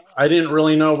me, I didn't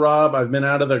really know Rob. I've been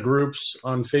out of the groups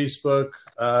on Facebook,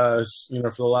 for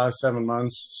the last 7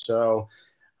 months. So,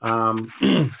 I'm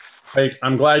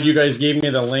glad you guys gave me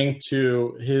the link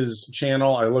to his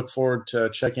channel. I look forward to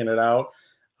checking it out.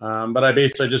 But I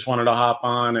basically just wanted to hop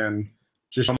on and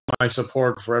just show my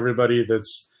support for everybody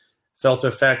that's felt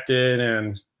affected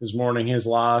and is mourning his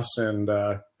loss. And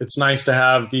it's nice to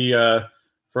have the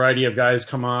variety of guys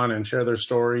come on and share their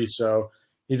stories. So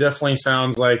he definitely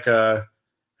sounds like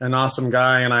an awesome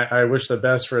guy, and I wish the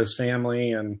best for his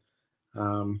family. And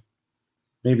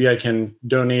maybe I can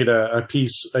donate a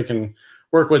piece. I can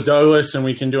work with Douglas, and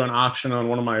we can do an auction on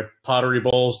one of my pottery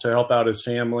bowls to help out his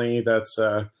family.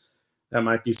 That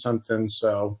might be something.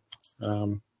 So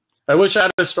I wish I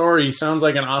had a story. He sounds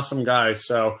like an awesome guy.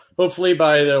 So hopefully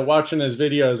by watching his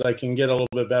videos, I can get a little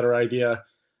bit better idea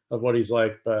of what he's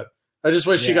like. But I just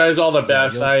wish you guys all the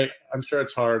best. I'm sure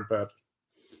it's hard, but.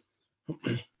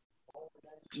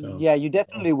 So. Yeah, you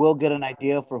definitely will get an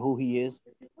idea for who he is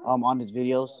on his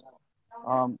videos.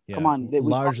 Come on,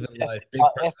 larger than life.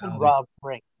 Effing Rob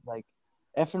Franke,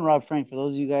 Rob Franke. For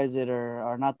those of you guys that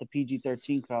are not the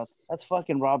PG-13 crowd, that's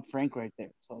fucking Rob Franke right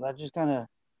there. So that just kind of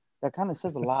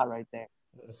says a lot right there.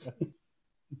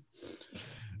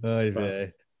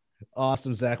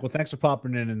 Awesome, Zach. Well, thanks for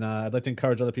popping in, and I'd like to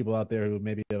encourage other people out there who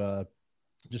maybe have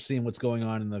just seeing what's going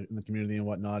on in the community and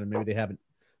whatnot. And maybe they haven't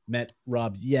met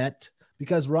Rob yet,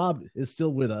 because Rob is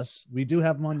still with us. We do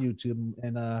have him on YouTube,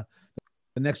 and the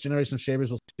next generation of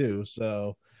shavers will too.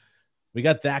 So we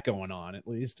got that going on at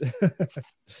least.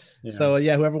 Yeah. So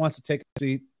yeah, whoever wants to take a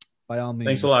seat, by all means.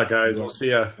 Thanks a lot, guys. We'll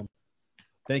see ya.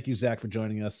 Thank you, Zach, for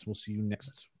joining us. We'll see you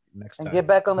next And time. get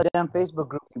back on the damn Facebook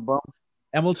group, you bum.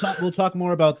 And we'll talk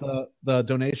more about the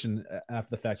donation after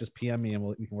the fact. Just PM me and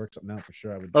we can work something out for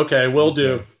sure. Okay, will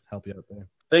do. Help you out there.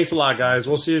 Thanks a lot, guys.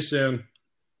 We'll see you soon.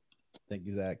 Thank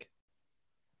you, Zach.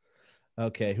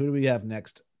 Okay, who do we have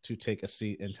next to take a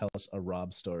seat and tell us a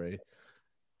Rob story?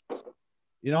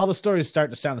 You know, all the stories start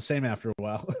to sound the same after a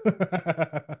while.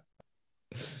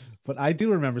 But I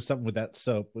do remember something with that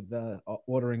soap, with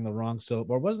ordering the wrong soap,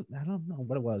 or wasn't, I don't know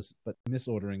what it was, but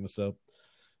misordering the soap.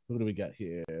 Who do we got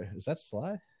here? Is that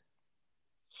Sly?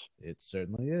 It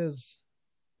certainly is.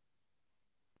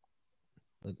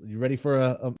 You ready for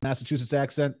a Massachusetts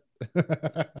accent?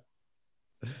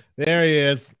 There he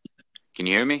is. Can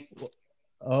you hear me?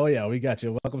 Oh, yeah, we got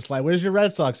you. Welcome, Sly. Where's your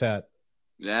Red Sox hat?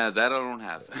 Yeah, that I don't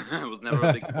have. I was never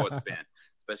a big sports fan,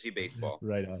 especially baseball.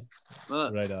 Right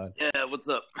on. Right on. Yeah, what's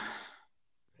up?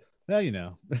 Well, you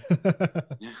know.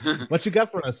 What you got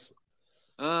for us?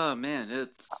 Oh, man,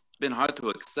 it's been hard to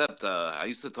accept. I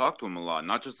used to talk to him a lot,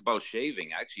 not just about shaving.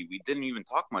 Actually, we didn't even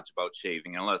talk much about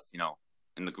shaving unless,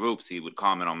 in the groups he would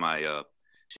comment on my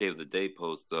Shave of the Day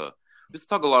post. We used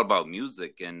to talk a lot about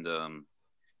music, and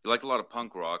he liked a lot of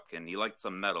punk rock, and he liked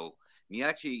some metal. And he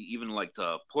actually even liked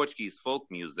Portuguese folk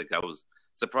music. I was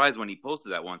surprised when he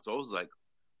posted that one, so I was like,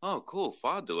 oh, cool,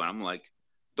 Fado. And I'm like,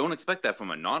 don't expect that from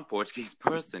a non-Portuguese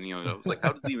person. I was like,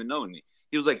 how does he even know? And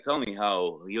he was like telling me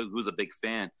how he was a big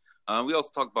fan. We also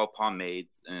talked about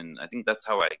pomades, and I think that's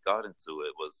how I got into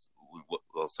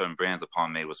it. Certain brands of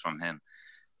pomade was from him.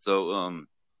 So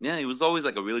yeah, he was always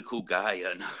like a really cool guy,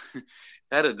 and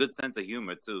had a good sense of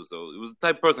humor too. So it was the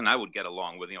type of person I would get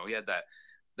along with. He had that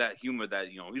humor that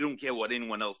he don't care what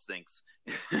anyone else thinks,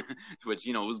 which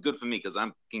was good for me because I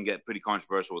can get pretty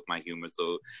controversial with my humor.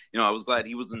 So I was glad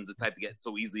he wasn't the type to get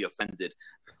so easily offended.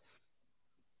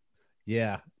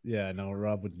 Yeah, no,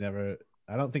 Rob would never.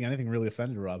 I don't think anything really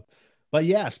offended Rob. But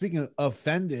yeah, speaking of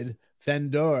offended,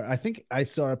 Fender, I think I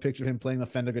saw a picture of him playing the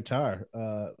Fender guitar.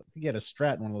 I think he had a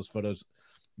Strat in one of those photos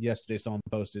yesterday. Someone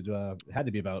posted. It had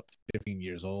to be about 15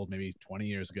 years old, maybe 20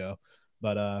 years ago.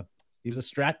 But he was a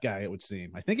Strat guy, it would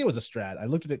seem. I think it was a Strat. I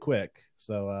looked at it quick.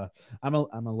 So I'm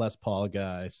a Les Paul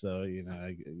guy. So these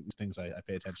things I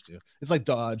pay attention to. It's like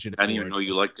Dodge. And I didn't even know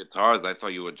you liked guitars. I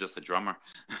thought you were just a drummer.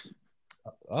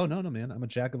 Oh, no, man. I'm a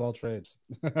jack of all trades.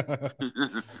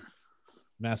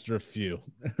 Master of few.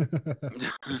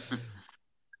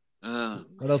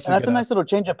 What else? That's a nice little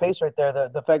change of pace right there.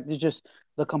 The fact is just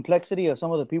the complexity of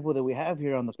some of the people that we have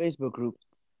here on the Facebook group.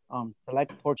 I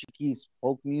like Portuguese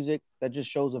folk music. That just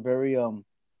shows a very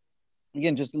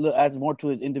again, just adds more to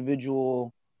his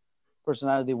individual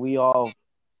personality. We all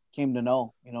came to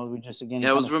know. We just again.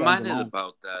 Yeah, I was reminded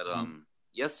about that.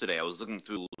 Yesterday, I was looking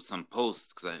through some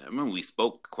posts because I remember we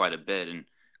spoke quite a bit and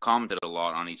commented a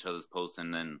lot on each other's posts,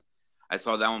 and then I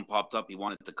saw that one popped up. He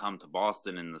wanted to come to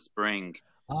Boston in the spring.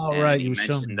 Oh, right. He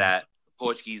mentioned that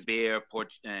Portuguese beer,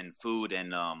 and food,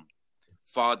 and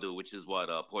fado, which is what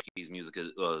Portuguese music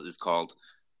is called.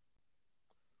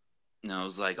 And I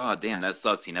was like, oh, damn, that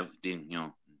sucks. He never didn't,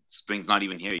 spring's not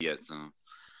even here yet. So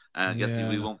I guess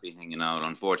we won't be hanging out,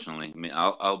 unfortunately. I mean,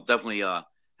 I'll definitely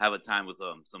have a time with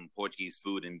some Portuguese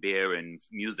food and beer and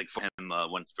music for him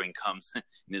when spring comes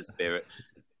in his spirit.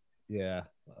 Yeah,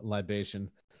 libation.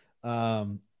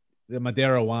 The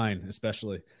Madeira wine,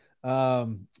 especially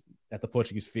at the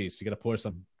Portuguese feast. You got to pour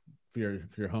some for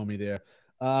your homie there.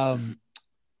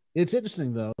 It's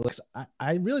interesting though.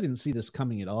 I really didn't see this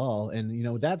coming at all. And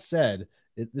with that said,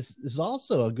 this is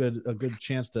also a good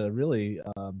chance to really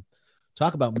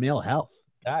talk about male health.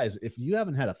 Guys, if you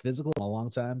haven't had a physical in a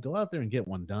long time, go out there and get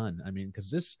one done. I mean,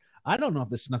 because I don't know if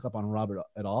this snuck up on Robert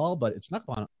at all, but it snuck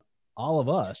up on all of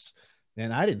us,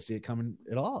 and I didn't see it coming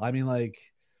at all. I mean,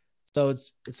 so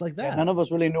it's like that. Yeah, none of us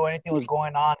really knew anything was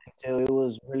going on until it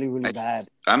was really, really bad.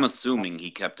 I'm assuming he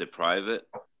kept it private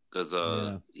because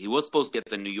he was supposed to be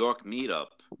at the New York meetup,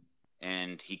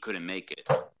 and he couldn't make it.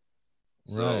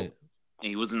 So right.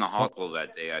 He was in the hospital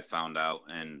that day, I found out,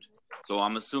 and so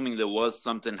I'm assuming there was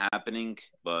something happening,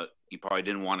 but he probably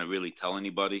didn't want to really tell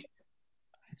anybody.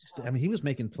 I mean, he was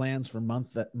making plans for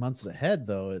months ahead,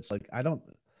 though. It's like I don't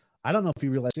know if he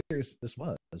realized how serious this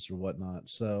was or whatnot.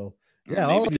 So yeah,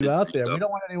 all of you out there, we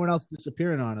don't want anyone else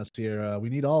disappearing on us here. We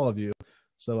need all of you.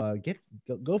 So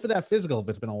go for that physical if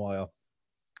it's been a while.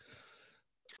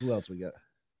 Who else we got?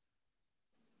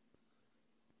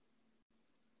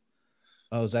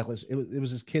 Oh, Zach, it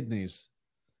was his kidneys.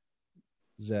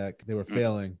 Zach, they were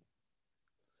failing.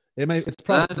 It's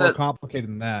probably more complicated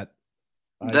than that.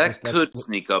 That could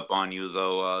sneak up on you,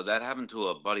 though. That happened to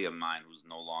a buddy of mine who's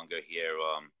no longer here.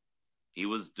 He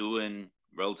was doing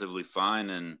relatively fine,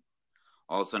 and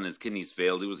all of a sudden his kidneys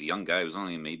failed. He was a young guy. He was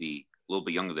only maybe a little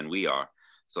bit younger than we are.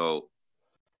 So,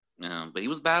 but he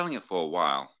was battling it for a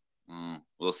while.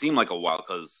 Well, it seemed like a while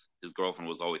because his girlfriend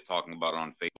was always talking about it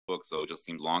on Facebook, so it just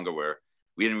seemed longer where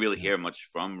we didn't really hear much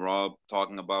from Rob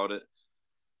talking about it.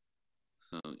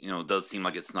 So, it does seem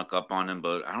like it snuck up on him,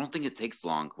 but I don't think it takes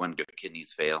long when your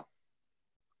kidneys fail.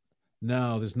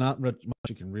 No, there's not much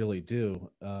you can really do.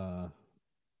 I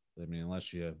mean,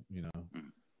 unless you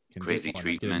can crazy get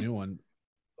treatment, get a new one,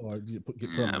 or get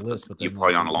put on the list. But you're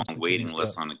probably on a long waiting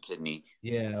list on a kidney.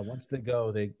 Yeah, once they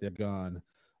go, they're gone.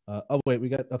 Wait,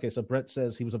 so Brett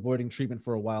says he was avoiding treatment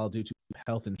for a while due to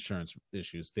health insurance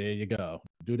issues. There you go.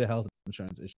 Due to health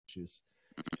insurance issues.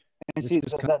 And see,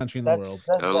 country in the world.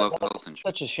 That's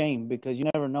such a shame because you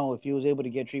never know if he was able to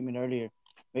get treatment earlier,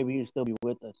 maybe he'd still be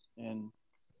with us. And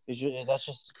it's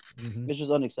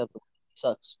just unacceptable. It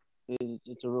sucks.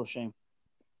 It's a real shame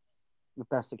if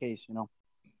that's the case,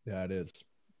 Yeah, it is.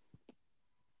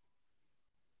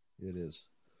 It is.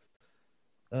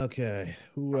 Okay,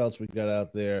 who else we got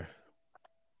out there?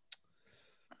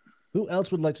 Who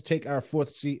else would like to take our fourth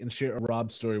seat and share a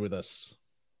Rob story with us?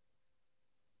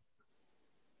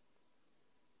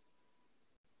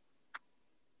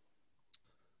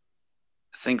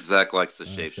 I think Zach likes the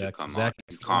shave should come on.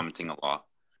 He's commenting a lot.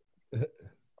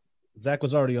 Zach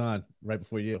was already on right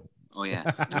before you. Oh, yeah.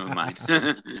 Never mind.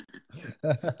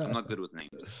 I'm not good with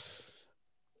names.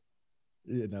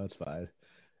 It's fine.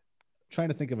 Trying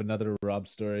to think of another Rob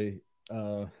story.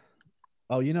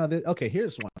 Okay,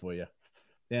 here's one for you.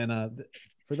 And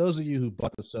for those of you who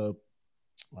bought the soap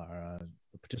or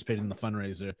participated in the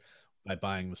fundraiser by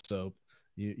buying the soap,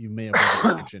 you may have read the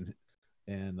description,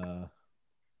 and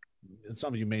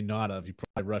some of you may not have. You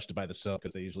probably rushed to buy the soap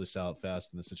because they usually sell it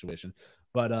fast in this situation.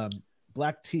 But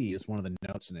black tea is one of the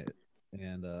notes in it,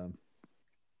 and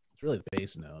it's really the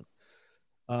base note.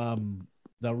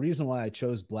 The reason why I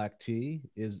chose black tea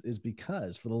is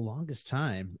because for the longest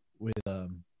time with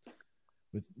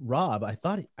Rob, I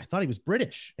thought he was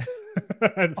British.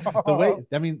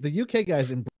 The UK guys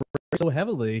embrace so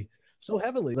heavily.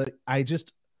 Like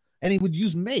and he would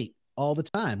use mate all the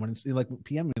time when it's like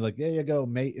PM me like, there you go,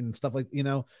 mate, and stuff like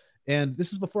And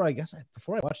this is before I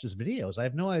watched his videos. I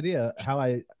have no idea how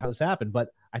this happened, but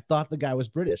I thought the guy was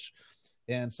British.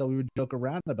 And so we would joke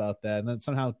around about that. And then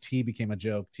somehow tea became a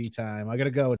joke. Tea time. I got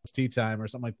to go. It's tea time or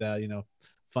something like that,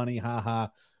 funny, haha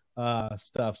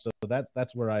stuff. So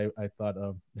that's where I thought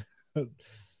to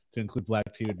include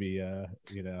black tea would be, an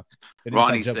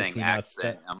Ronnie's saying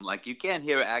accent. I'm like, you can't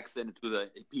hear accent to the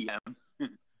PM.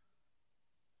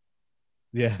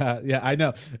 Yeah, I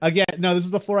know. Again, no, this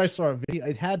is before I saw a video.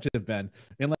 It had to have been,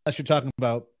 unless you're talking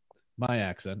about my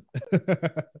accent.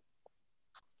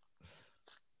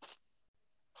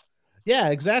 Yeah,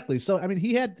 exactly. So I mean,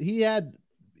 he had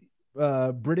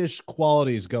British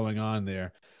qualities going on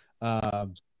there,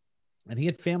 and he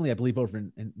had family, I believe, over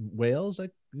in Wales.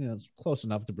 Like, it's close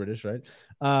enough to British, right?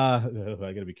 I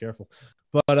got to be careful,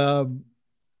 but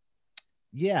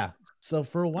yeah. So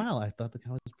for a while, I thought the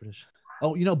guy was British.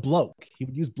 Oh, bloke. He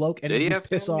would use bloke, and he would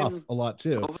piss off a lot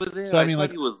too. Over there, so I mean,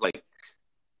 he was like.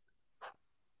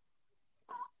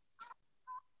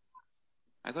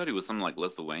 I thought he was something like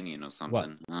Lithuanian or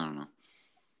something. What? I don't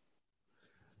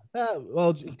know.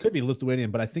 Well, he could be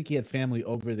Lithuanian, but I think he had family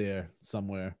over there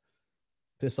somewhere.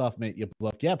 Piss off, mate, you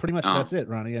bloke. Yeah, pretty much. That's it,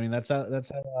 Ronnie. I mean, that's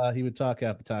how he would talk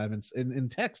half the time, and in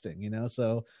texting,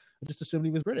 So I just assumed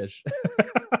he was British.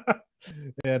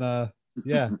 And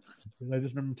yeah, I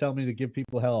just remember him telling me to give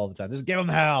people hell all the time. Just give them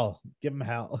hell. Give them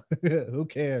hell. Who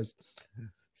cares?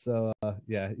 So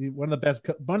yeah, one of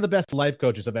the best life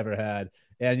coaches I've ever had.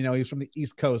 And he's from the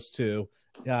East Coast too.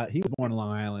 He was born in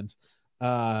Long Island.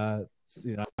 I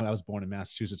was born in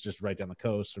Massachusetts, just right down the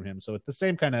coast from him. So it's the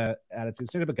same kind of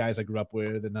attitude, same type of guys I grew up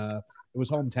with, and it was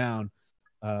hometown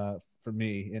for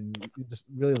me, and just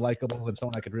really likable and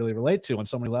someone I could really relate to on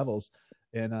so many levels.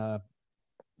 And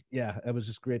yeah, it was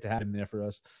just great to have him there for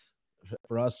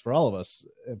all of us,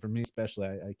 and for me especially.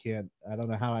 I don't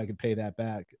know how I could pay that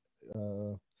back.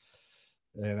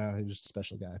 He's just a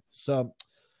special guy. So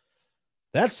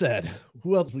that said,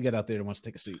 who else we got out there that wants to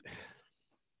take a seat?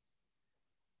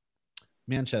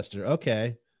 Manchester.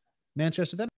 Okay.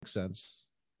 Manchester, that makes sense.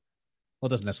 Well,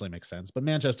 it doesn't necessarily make sense, but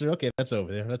Manchester, okay, that's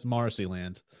over there. That's Morrissey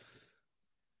land.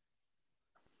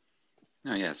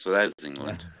 Oh, yeah, so that is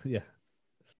England. Yeah.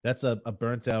 That's a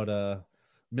burnt out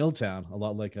Milltown, a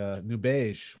lot like New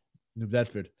Beige, New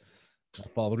Bedford,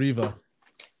 Fall Riva.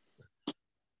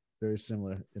 Very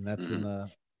similar, and that's in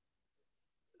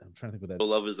I'm trying to think what that.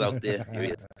 Lovers out there. Here he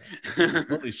is.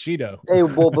 Holy Shido. Hey,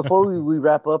 well, before we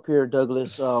wrap up here,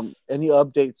 Douglas, any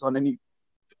updates on any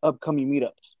upcoming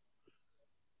meetups?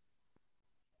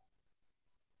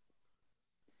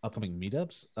 Upcoming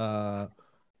meetups?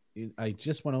 I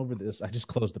just went over this. I just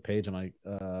closed the page on my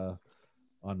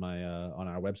on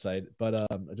our website, but I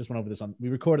just went over this. We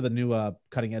recorded the new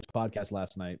Cutting Edge podcast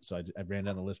last night, so I ran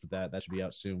down the list with that. That should be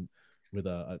out soon with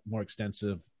a more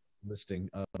extensive listing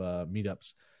of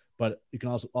meetups. But you can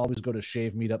also always go to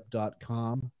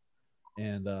shavemeetup.com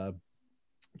and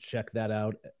check that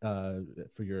out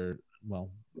for your, to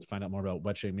find out more about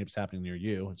what shave meetups happening near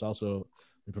you. It's also,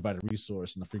 we provide a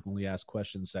resource in the frequently asked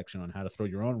questions section on how to throw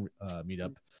your own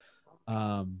meetup.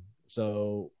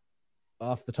 So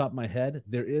off the top of my head,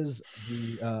 there is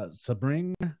the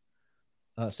Sebring,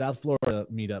 South Florida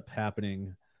meetup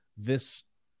happening this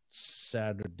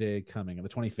Saturday coming on the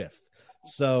 25th.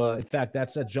 So, in fact,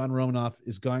 that said, John Romanoff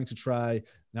is going to try.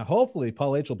 Now, hopefully,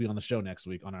 Paul H will be on the show next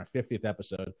week on our 50th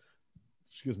episode.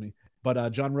 Excuse me.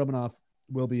 But John Romanoff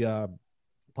will be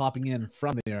popping in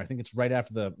from there. I think it's right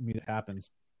after the meetup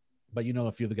happens. But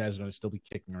a few of the guys are going to still be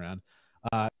kicking around.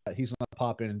 He's going to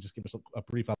pop in and just give us a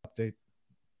brief update.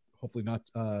 Hopefully not.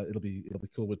 It'll be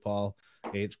cool with Paul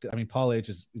H. I mean, Paul H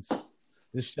is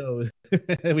this show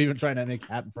we've been trying to make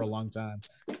happen for a long time.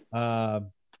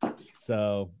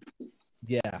 So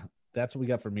yeah, that's what we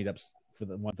got for meetups for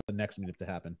the next meetup to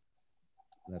happen.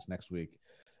 That's next week.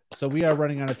 So we are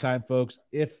running out of time, folks.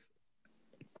 There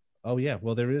is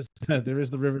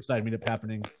the Riverside meetup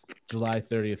happening July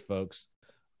 30th, folks.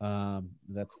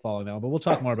 That's following now, but we'll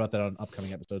talk more about that on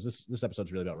upcoming episodes. This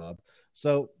episode's really about Rob.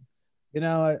 So,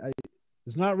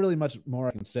 there's not really much more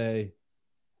I can say,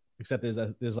 except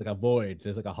there's like a void.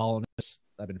 There's like a hollowness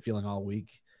I've been feeling all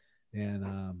week,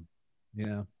 and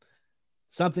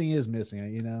something is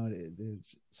missing.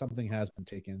 Something has been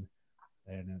taken,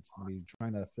 and it's going to be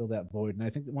trying to fill that void. And I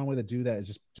think that one way to do that is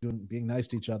just being nice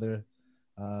to each other,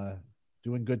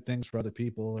 doing good things for other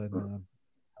people, and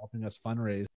helping us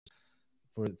fundraise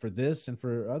for this and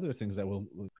for other things that will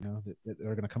that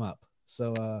are going to come up.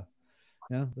 So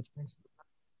let's bring.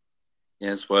 Yeah,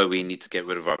 that's why we need to get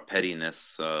rid of our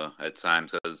pettiness at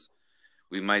times, because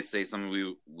we might say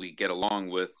something we get along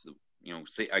with.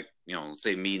 Say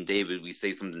me and David, we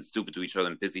say something stupid to each other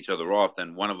and piss each other off.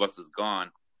 Then one of us is gone,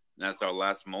 and that's our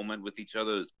last moment with each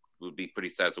other. Would be pretty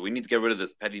sad. So we need to get rid of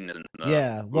this pettiness.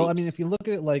 Yeah, well, I mean, if you look at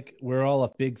it like we're all a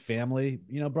big family,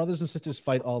 brothers and sisters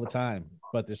fight all the time,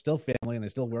 but they're still family and they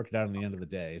still work it out in the end of the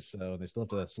day. So they still have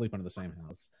to sleep under the same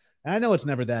house. And I know it's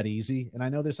never that easy. And I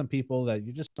know there's some people that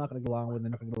you're just not going to get along with, and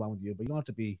they're not going to get along with you. But you don't have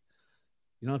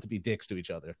to be dicks to each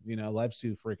other. Life's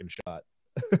too freaking short.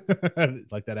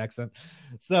 Like that accent.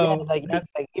 So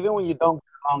even when you don't get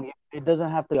along, it doesn't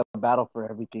have to be a battle for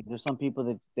everything. There's some people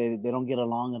that they don't get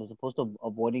along, and as opposed to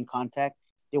avoiding contact,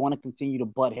 they want to continue to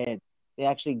butt heads. They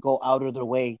actually go out of their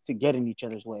way to get in each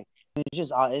other's way. And it's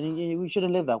just and we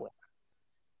shouldn't live that way.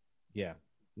 Yeah.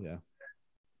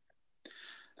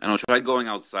 I don't try going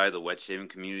outside the wet shaving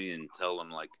community and tell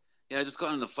them I just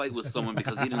got in a fight with someone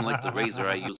because he didn't like the razor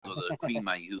I used or the cream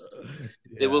I used.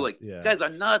 They were like, "You guys are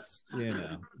nuts."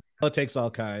 It takes all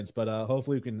kinds, but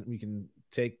hopefully we can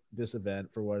take this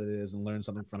event for what it is and learn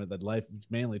something from it. That life is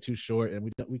mainly too short, and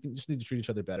we can just need to treat each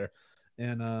other better.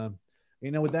 And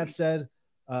with that said,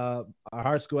 our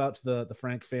hearts go out to the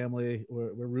Frank family.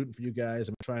 We're rooting for you guys.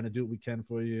 I'm trying to do what we can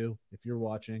for you if you're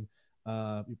watching.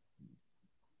 And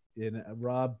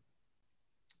Rob,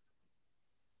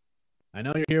 I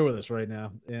know you're here with us right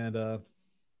now, and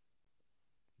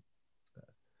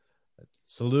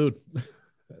salute.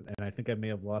 And I think I may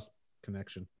have lost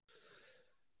connection,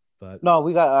 but no,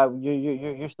 we got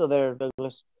you're still there,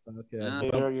 Douglas. Okay,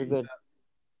 you're good.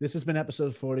 This has been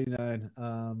episode 49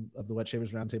 of the Wet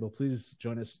Shavers Roundtable. Please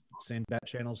join us, same bat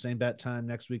channel, same bat time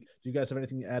next week. Do you guys have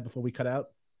anything to add before we cut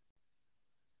out?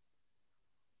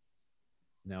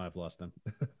 Now I've lost them.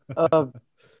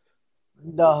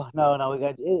 No, we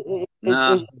got it.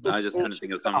 I just couldn't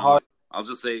think of something. I'll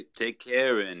just say, take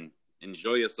care and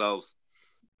enjoy yourselves.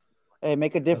 Hey,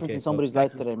 make a difference in somebody's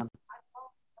life today, man.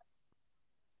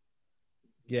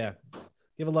 Yeah,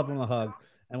 give a loved one a hug,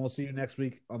 and we'll see you next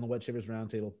week on the Wet Shavers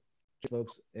Roundtable,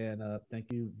 folks. And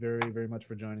thank you very, very much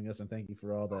for joining us, and thank you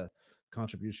for all the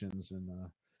contributions and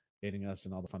aiding us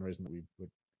and all the fundraising that we've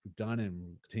done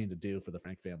and continue to do for the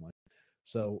Frank family.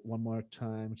 So one more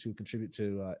time to contribute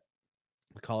to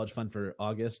the College Fund for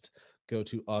August, go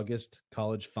to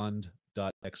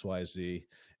augustcollegefund.xyz,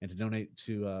 and to donate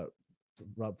to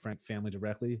Rob Franke family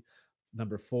directly.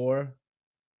 Number 4,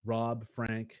 Rob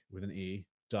Franke with an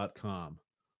E.com.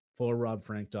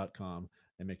 ForRobFranke.com,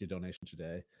 and make your donation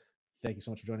today. Thank you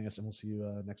so much for joining us, and we'll see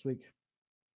you next week.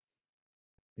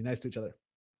 Be nice to each other.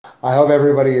 I hope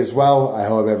everybody is well. I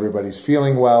hope everybody's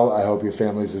feeling well. I hope your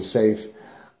families are safe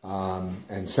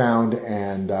and sound.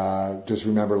 And just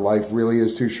remember, life really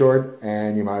is too short,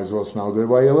 and you might as well smell good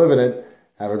while you're living it.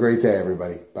 Have a great day,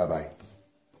 everybody. Bye-bye.